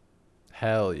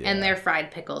 Hell yeah. And their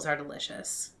fried pickles are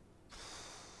delicious.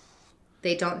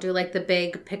 They don't do like the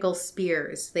big pickle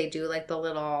spears. They do like the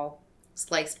little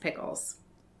sliced pickles.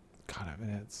 God, I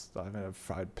haven't had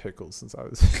fried pickles since I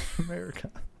was in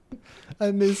America. I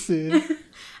miss it.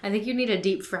 I think you need a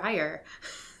deep fryer.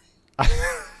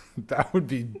 That would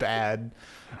be bad.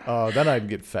 Then I'd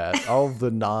get fat. All of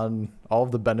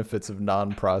the benefits of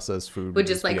non-processed food Would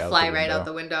just like be out fly the right window. out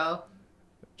the window.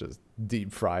 Just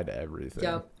deep fried everything.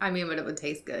 Yeah. I mean, but it would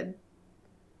taste good.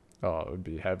 Oh, it would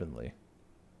be heavenly.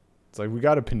 It's like we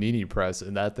got a panini press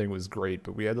and that thing was great,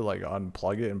 but we had to like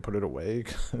unplug it and put it away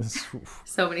because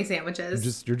So many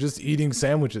sandwiches. you're just eating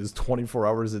sandwiches 24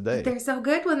 hours a day. They're so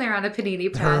good when they're on a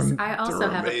panini press. I also they're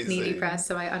have a amazing. panini press,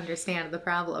 so I understand the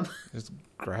problem. Just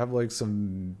grab like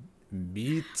some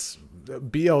meat,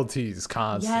 BLTs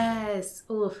constant. Yes.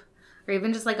 Oof. Or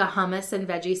even just like a hummus and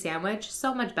veggie sandwich.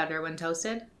 So much better when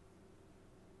toasted.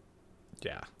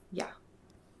 Yeah. Yeah.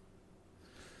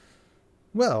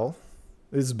 Well,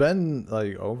 it's been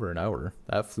like over an hour.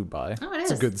 That flew by. Oh, it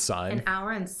It's is. a good sign. An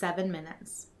hour and 7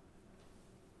 minutes.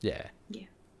 Yeah. Yeah.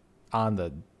 On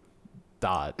the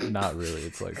dot. Not really.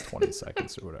 It's like 20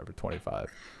 seconds or whatever, 25.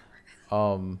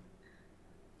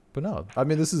 But no. I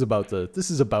mean, this is about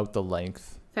the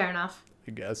length, Fair enough.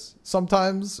 I guess.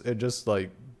 Sometimes it just like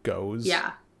goes.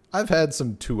 Yeah. I've had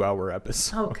some 2-hour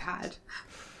episodes. Oh, God.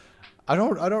 I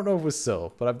don't know if it's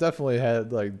still, but I've definitely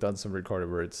had like done some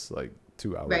recording where it's like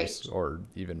 2 hours Right. or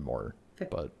even more.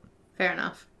 But Fair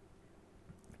enough.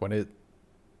 when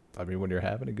you're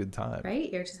having a good time.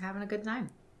 Right? You're just having a good time.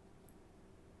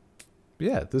 But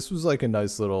yeah, this was like a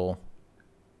nice little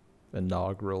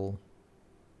inaugural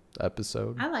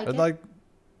episode. I like and it. like,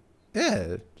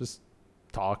 yeah, just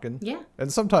talking. Yeah.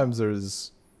 And sometimes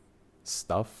there's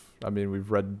stuff. I mean, we've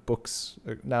read books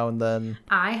now and then.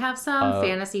 I have some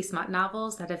fantasy smut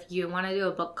novels that if you want to do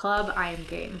a book club, I am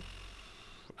game.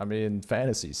 I mean,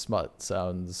 fantasy smut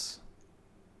sounds.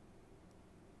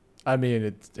 I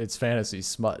mean, it's fantasy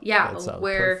smut. Yeah, That sounds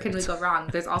where perfect. can we go wrong?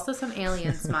 There's also some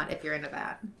alien smut if you're into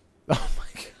that. Oh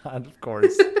my god! Of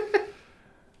course.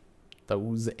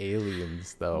 Those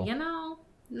aliens, though. You know,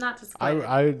 not to spoil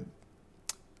it.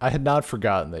 I had not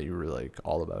forgotten that you were like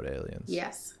all about aliens.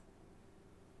 Yes.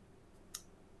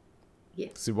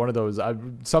 Yes. See, one of those.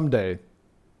 Someday,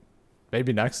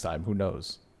 maybe next time. Who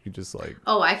knows? You just like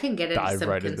Oh, I can get into dive some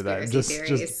right into that. And conspiracy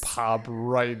theories. just pop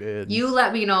right in. You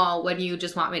let me know when you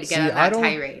just want me to get See, on I that don't-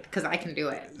 tirade because I can do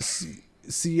it.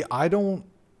 See, I don't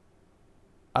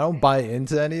buy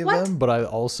into any of What? them, but I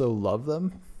also love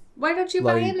them. Why don't you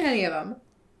buy Like- into any of them?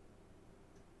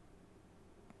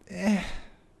 They're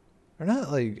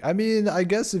not like. I mean, I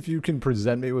guess if you can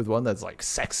present me with one that's like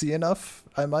sexy enough,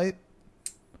 I might.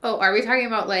 Oh, are we talking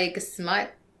about like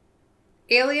smut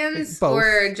aliens Both.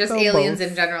 or just No, aliens both.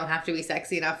 in general have to be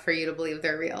sexy enough for you to believe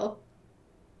they're real?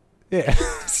 Yeah.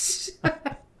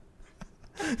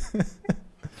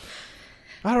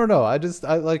 I don't know.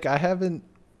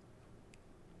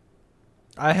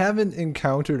 I haven't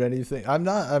encountered anything. I'm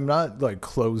not like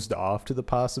closed off to the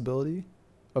possibility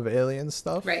of alien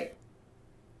stuff. Right.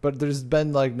 But there's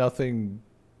been like nothing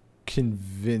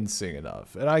convincing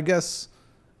enough. And I guess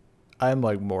I'm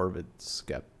like more of a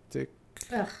skeptic.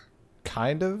 Ugh,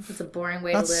 Kind of. it's a boring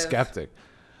way Not to live. skeptic.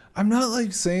 I'm not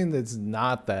like saying that it's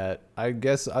not that. I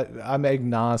guess I'm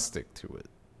agnostic to it.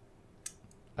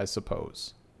 I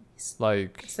suppose.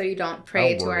 Like, So you don't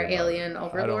pray I'll to our worry about alien it.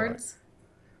 overlords?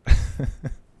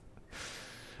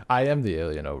 I am the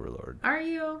alien overlord. Are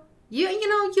you? You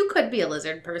know, you could be a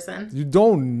lizard person. You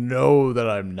don't know that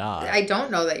I'm not. I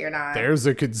don't know that you're not. There's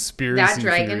a conspiracy That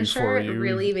dragon theory for shirt you.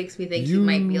 really makes me think you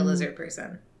might be a lizard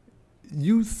person.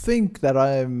 You think that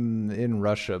I'm in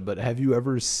Russia, but have you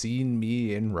ever seen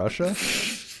me in Russia?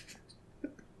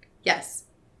 Yes.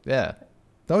 Yeah.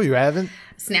 No, you haven't.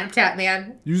 Snapchat,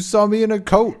 man. You saw me in a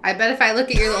coat. I bet if I look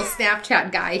at your little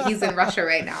Snapchat guy, he's in Russia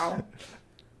right now.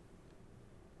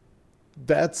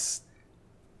 That's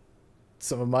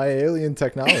some of my alien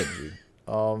technology.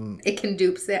 It can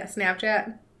dupe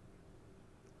Snapchat.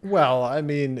 Well, I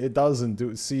mean, it doesn't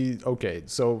do. See, okay,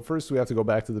 so first we have to go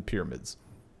back to the pyramids.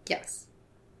 Yes.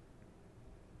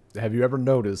 Have you ever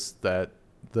noticed that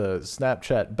the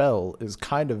Snapchat bell is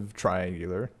kind of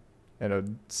triangular in a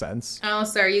sense? Oh,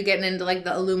 so are you getting into like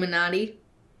the Illuminati?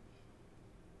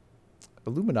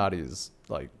 Illuminati is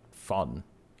like fun.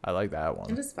 I like that It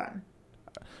one. is fun.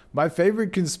 My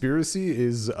favorite conspiracy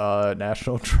is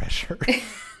National Treasure.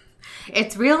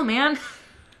 It's real, man.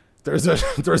 There's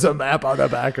a map on the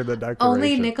back of the Declaration.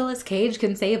 Only Nicolas Cage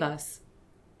can save us.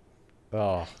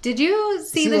 Oh, Did you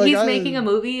see that like, he's making a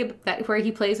movie where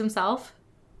he plays himself?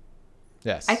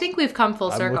 yes. I think we've come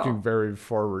full circle. I'm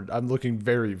looking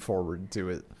very forward to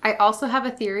it. I also have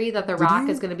a theory that The Rock you-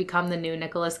 is going to become the new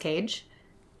Nicolas Cage.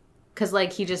 Because,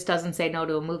 like, he just doesn't say no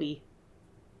to a movie.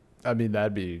 I mean,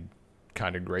 that'd be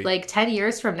kind of great. Like, 10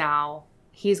 years from now,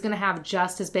 he's going to have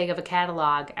just as big of a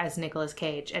catalog as Nicolas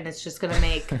Cage. And it's just going to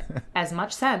make as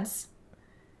much sense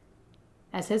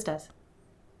as his does.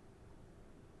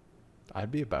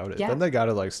 I'd be about it. Yeah. Then they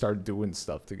gotta like start doing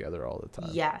stuff together all the time.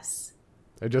 Yes.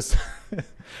 They just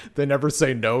they never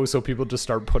say no, so people just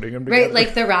start putting them together. Right,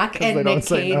 like The Rock 'Cause they and don't Nick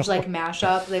say Cage, no. like, mash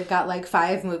up. They've got, like,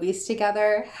 5 movies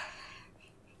together.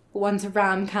 One's a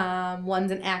rom-com,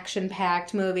 one's an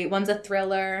action-packed movie, one's a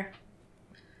thriller.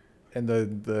 And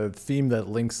the theme that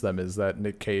links them is that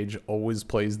Nick Cage always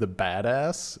plays the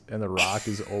badass, and The Rock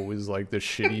is always like the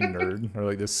shitty nerd or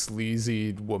like the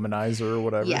sleazy womanizer or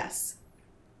whatever. Yes.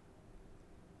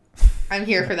 I'm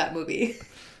here for that movie.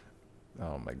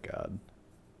 Oh my god.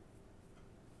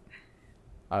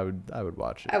 I would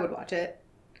watch it. I would watch it.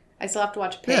 I still have to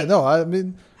watch Pig. Yeah, no, I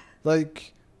mean,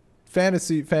 like,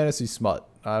 fantasy smut.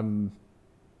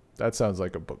 That sounds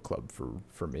like a book club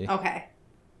for me. Okay.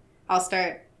 I'll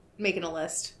start making a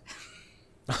list.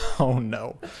 Oh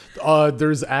no.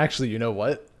 There's actually, you know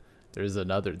what? There's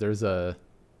a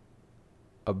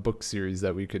book series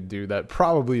that we could do that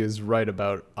probably is right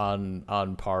about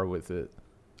on par with it.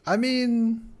 I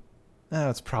mean,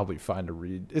 it's probably fine to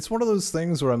read. It's one of those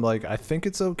things where I'm like, I think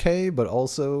it's okay, but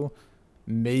also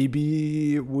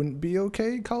maybe it wouldn't be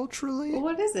okay culturally.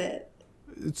 What is it?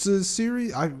 It's a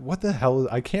series. What the hell?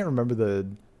 I can't remember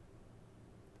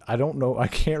I don't know. I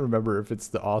can't remember if it's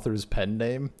the author's pen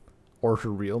name or her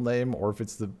real name, or if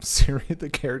it's the the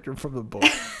character from the book,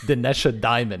 Dinesha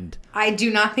Diamond. I do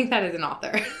not think that is an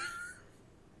author.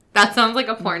 That sounds like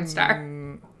a porn star.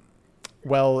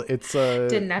 Well, it's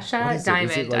Dinesha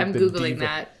Diamond. like I'm the Googling diva,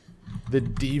 that. The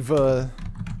diva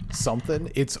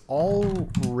something. It's all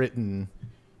written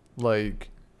like.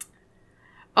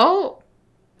 Oh,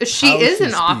 she how is she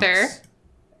an author. speaks.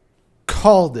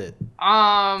 Called it.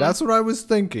 That's what I was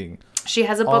thinking. She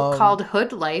has a book called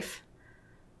Hood Life.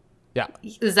 Yeah.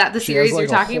 Is that the She series has, like,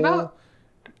 you're a talking about?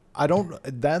 I don't.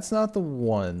 That's not the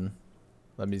one.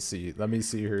 Let me see. Let me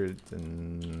see her.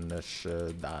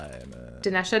 Dinesha Diamond.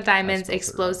 Dinesha Diamond's I spelled it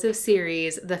explosive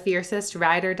series, the fiercest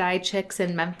ride or die chicks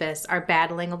in Memphis are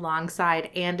battling alongside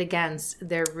and against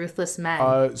their ruthless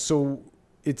men. So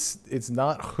it's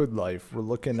not Hood Life. We're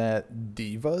looking at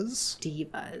Divas.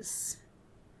 Divas.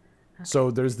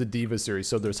 So there's the Diva series.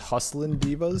 So there's Hustlin'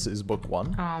 Divas is book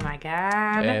 1. Oh my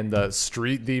god. And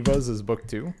Street Divas is book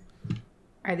 2.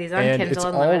 Are these on and it's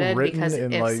Kindle all Unlimited? written Because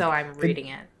in, if like- so, I'm reading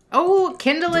it. Oh,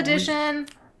 Kindle edition.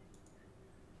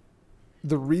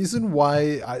 The reason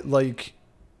why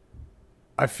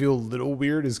I feel a little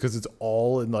weird is because it's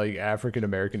all in like African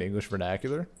American English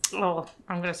vernacular. Oh,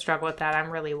 I'm going to struggle with that. I'm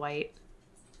really white.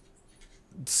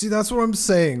 See, that's what I'm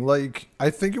saying. Like, I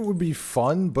think it would be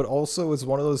fun, but also it's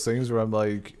one of those things where I'm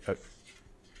like,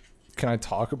 can I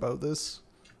talk about this?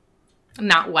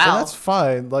 Not And well. that's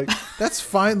fine. Like, that's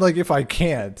fine. Like, if I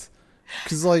can't,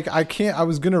 because like I can't. I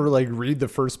was gonna like read the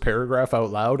first paragraph out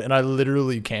loud, and I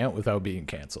literally can't without being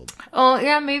canceled. Oh,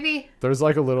 yeah, maybe. There's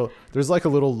like a little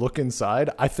look inside.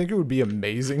 I think it would be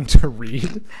amazing to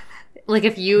read. Like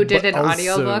if you did but an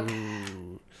audiobook.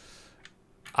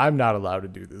 I'm not allowed to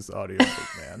do this audiobook,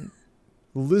 man.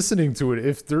 listening to it.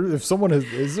 If someone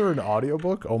is there an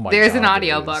audiobook? Oh my god. There's an there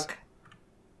audiobook. is.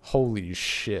 Holy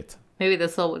shit. Maybe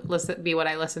this will be what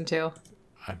I listen to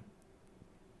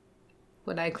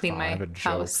when I clean my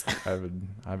house. I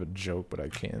have a joke, but I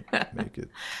can't make it.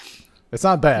 It's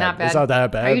not bad. Not bad. It's not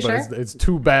that bad, Are you but sure? it's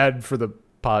too bad for the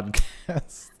podcast.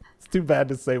 It's too bad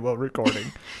to say while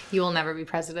recording. You will never be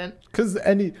president. Because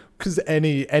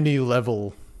any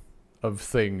level of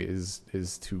thing is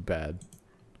too bad.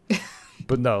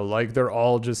 But no, like they're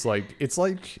all just like, it's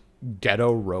like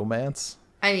ghetto romance.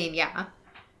 I mean, yeah.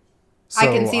 So I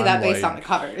can see that I'm based on like, the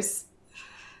covers.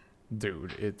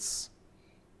 Dude, it's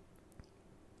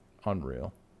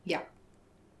unreal. Yeah.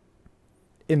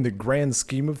 In the grand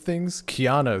scheme of things,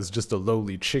 Kiana is just a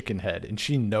lowly chicken head, and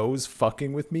she knows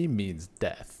fucking with me means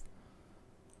death.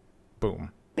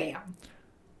 Boom. Bam.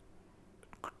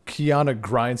 Kiana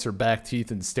grinds her back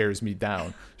teeth and stares me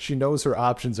down. She knows her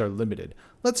options are limited.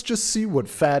 Let's just see what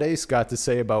Fat Ace got to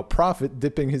say about Prophet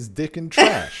dipping his dick in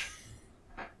trash.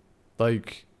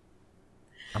 Like,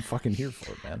 I'm fucking here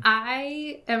for it, man.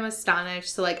 I am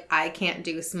astonished. So, like, I can't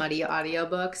do smutty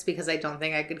audiobooks because I don't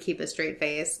think I could keep a straight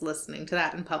face listening to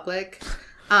that in public.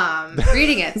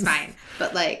 Reading it's fine.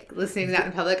 But, like, listening to that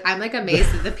in public, I'm, like,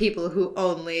 amazed at the people who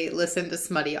only listen to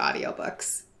smutty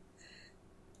audiobooks.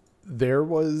 There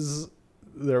was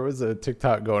a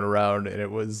TikTok going around, and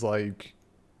it was, like,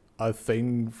 a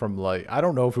thing from, like, I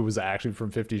don't know if it was actually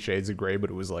from 50 Shades of Grey, but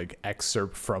it was, like,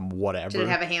 excerpt from whatever. Did it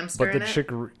have a hamster but in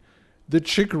it? The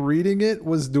chick reading it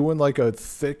was doing like a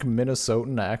thick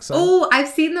Minnesotan accent. Oh, I've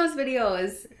seen those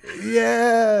videos.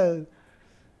 Yeah.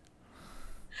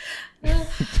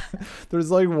 There's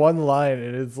like one line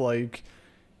and it's like,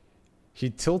 he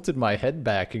tilted my head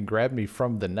back and grabbed me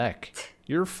from the neck.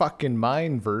 You're fucking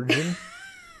mine, virgin.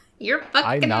 You're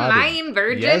I fucking nodded. mine,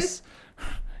 virgin. Yes.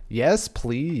 Yes,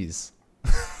 please.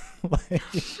 Like,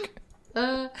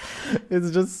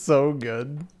 it's just so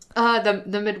good.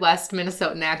 The Midwest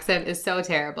Minnesotan accent is so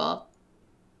terrible.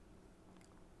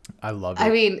 I love it. I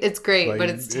mean, it's great, Like, but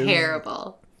it's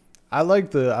terrible. I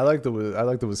like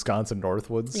the Wisconsin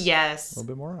Northwoods. Yes. A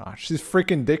little bit more. Oh, she's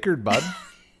freaking dickered, bud.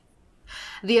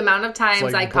 The amount of times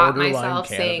like I caught borderline myself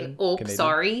saying, "Oh, Canadian.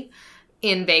 sorry,"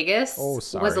 in Vegas Oh,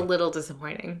 sorry. was a little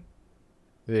disappointing.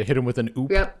 They hit him with an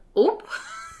oop. Yep. Oop.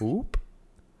 Oop.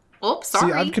 Oop.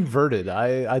 Sorry. See, I'm converted.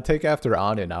 I take after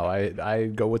Anya now. I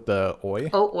go with the oi.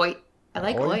 Oh, oi. I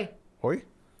like oi. Oi.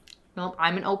 Nope,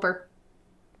 I'm an ooper.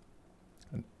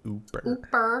 An ooper.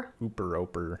 Ooper.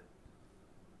 Ooper.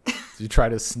 Do you try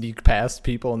to sneak past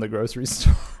people in the grocery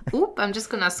store? Oop, I'm just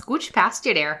gonna scooch past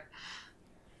you there.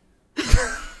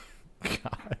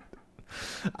 God.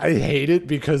 I hate it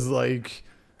because like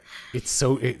it's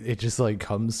so it just like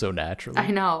comes so naturally. I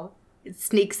know. It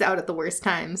sneaks out at the worst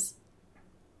times.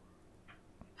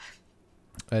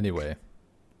 Anyway,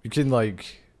 we can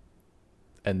like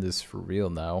end this for real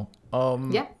now.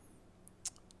 Yeah.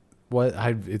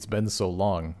 It's been so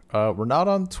long. We're not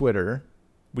on Twitter.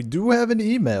 We do have an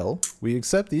email. We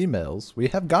accept emails. We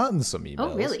have gotten some emails.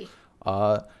 Oh, really?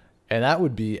 And that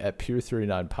would be at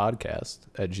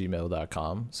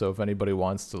peer39podcast@gmail.com. So if anybody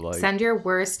wants to like Send your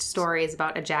worst stories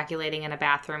about ejaculating in a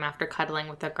bathroom after cuddling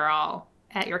with a girl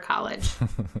at your college.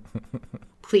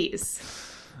 Please.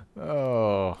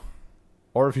 oh,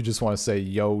 or if you just want to say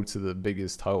yo to the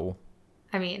biggest hoe,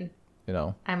 I mean, you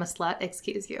know. I'm a slut,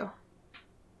 excuse you.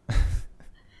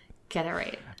 Get it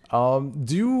right.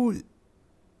 Do you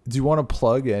want to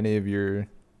plug any of your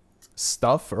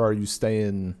stuff, or are you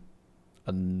staying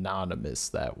anonymous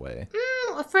that way?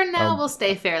 For now, we'll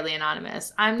stay fairly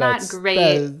anonymous. I'm not That's-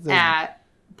 great that- at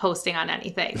posting on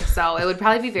anything, so it would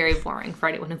probably be very boring for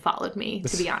anyone who followed me,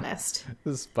 to be honest.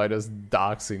 Despite us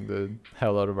doxing the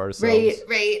hell out of ourselves.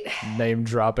 Right. Name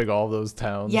dropping all those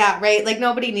towns. Yeah, right. Like,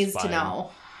 nobody needs to Fine.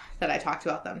 know that I talked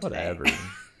about them today. Whatever.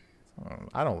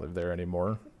 I don't live there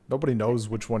anymore. Nobody knows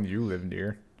which one you live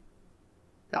near.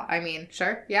 So, I mean,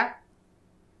 sure, yeah.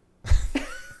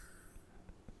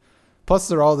 Plus,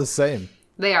 they're all the same.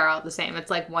 They are all the same. It's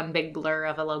like one big blur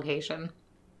of a location.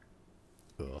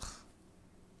 Ugh.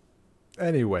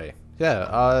 Anyway,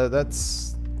 yeah,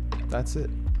 that's it.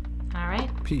 All right.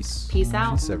 Peace. Peace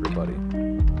out. Peace, everybody.